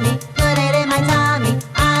 yummy, put it in my tummy.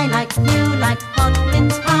 I like, you like hot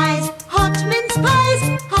mince pies. Hot mince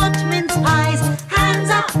pies, hands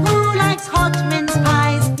up, who likes hot mince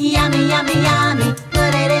pies? Yummy, yummy, yummy,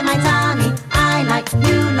 put it in my tummy. I like,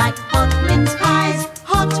 you like hot mince pies.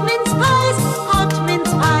 Hot mince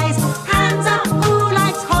pies, hands up, who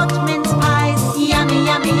likes hot mince pies? Yummy,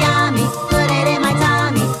 yummy, yummy, put it in my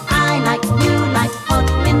tummy. I like, you like hot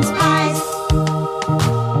mince pies.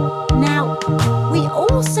 Now, we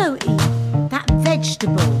also eat that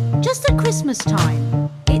vegetable just at Christmas time.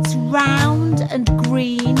 It's round and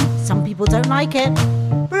green. Some people don't like it.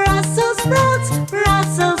 Brussels sprouts,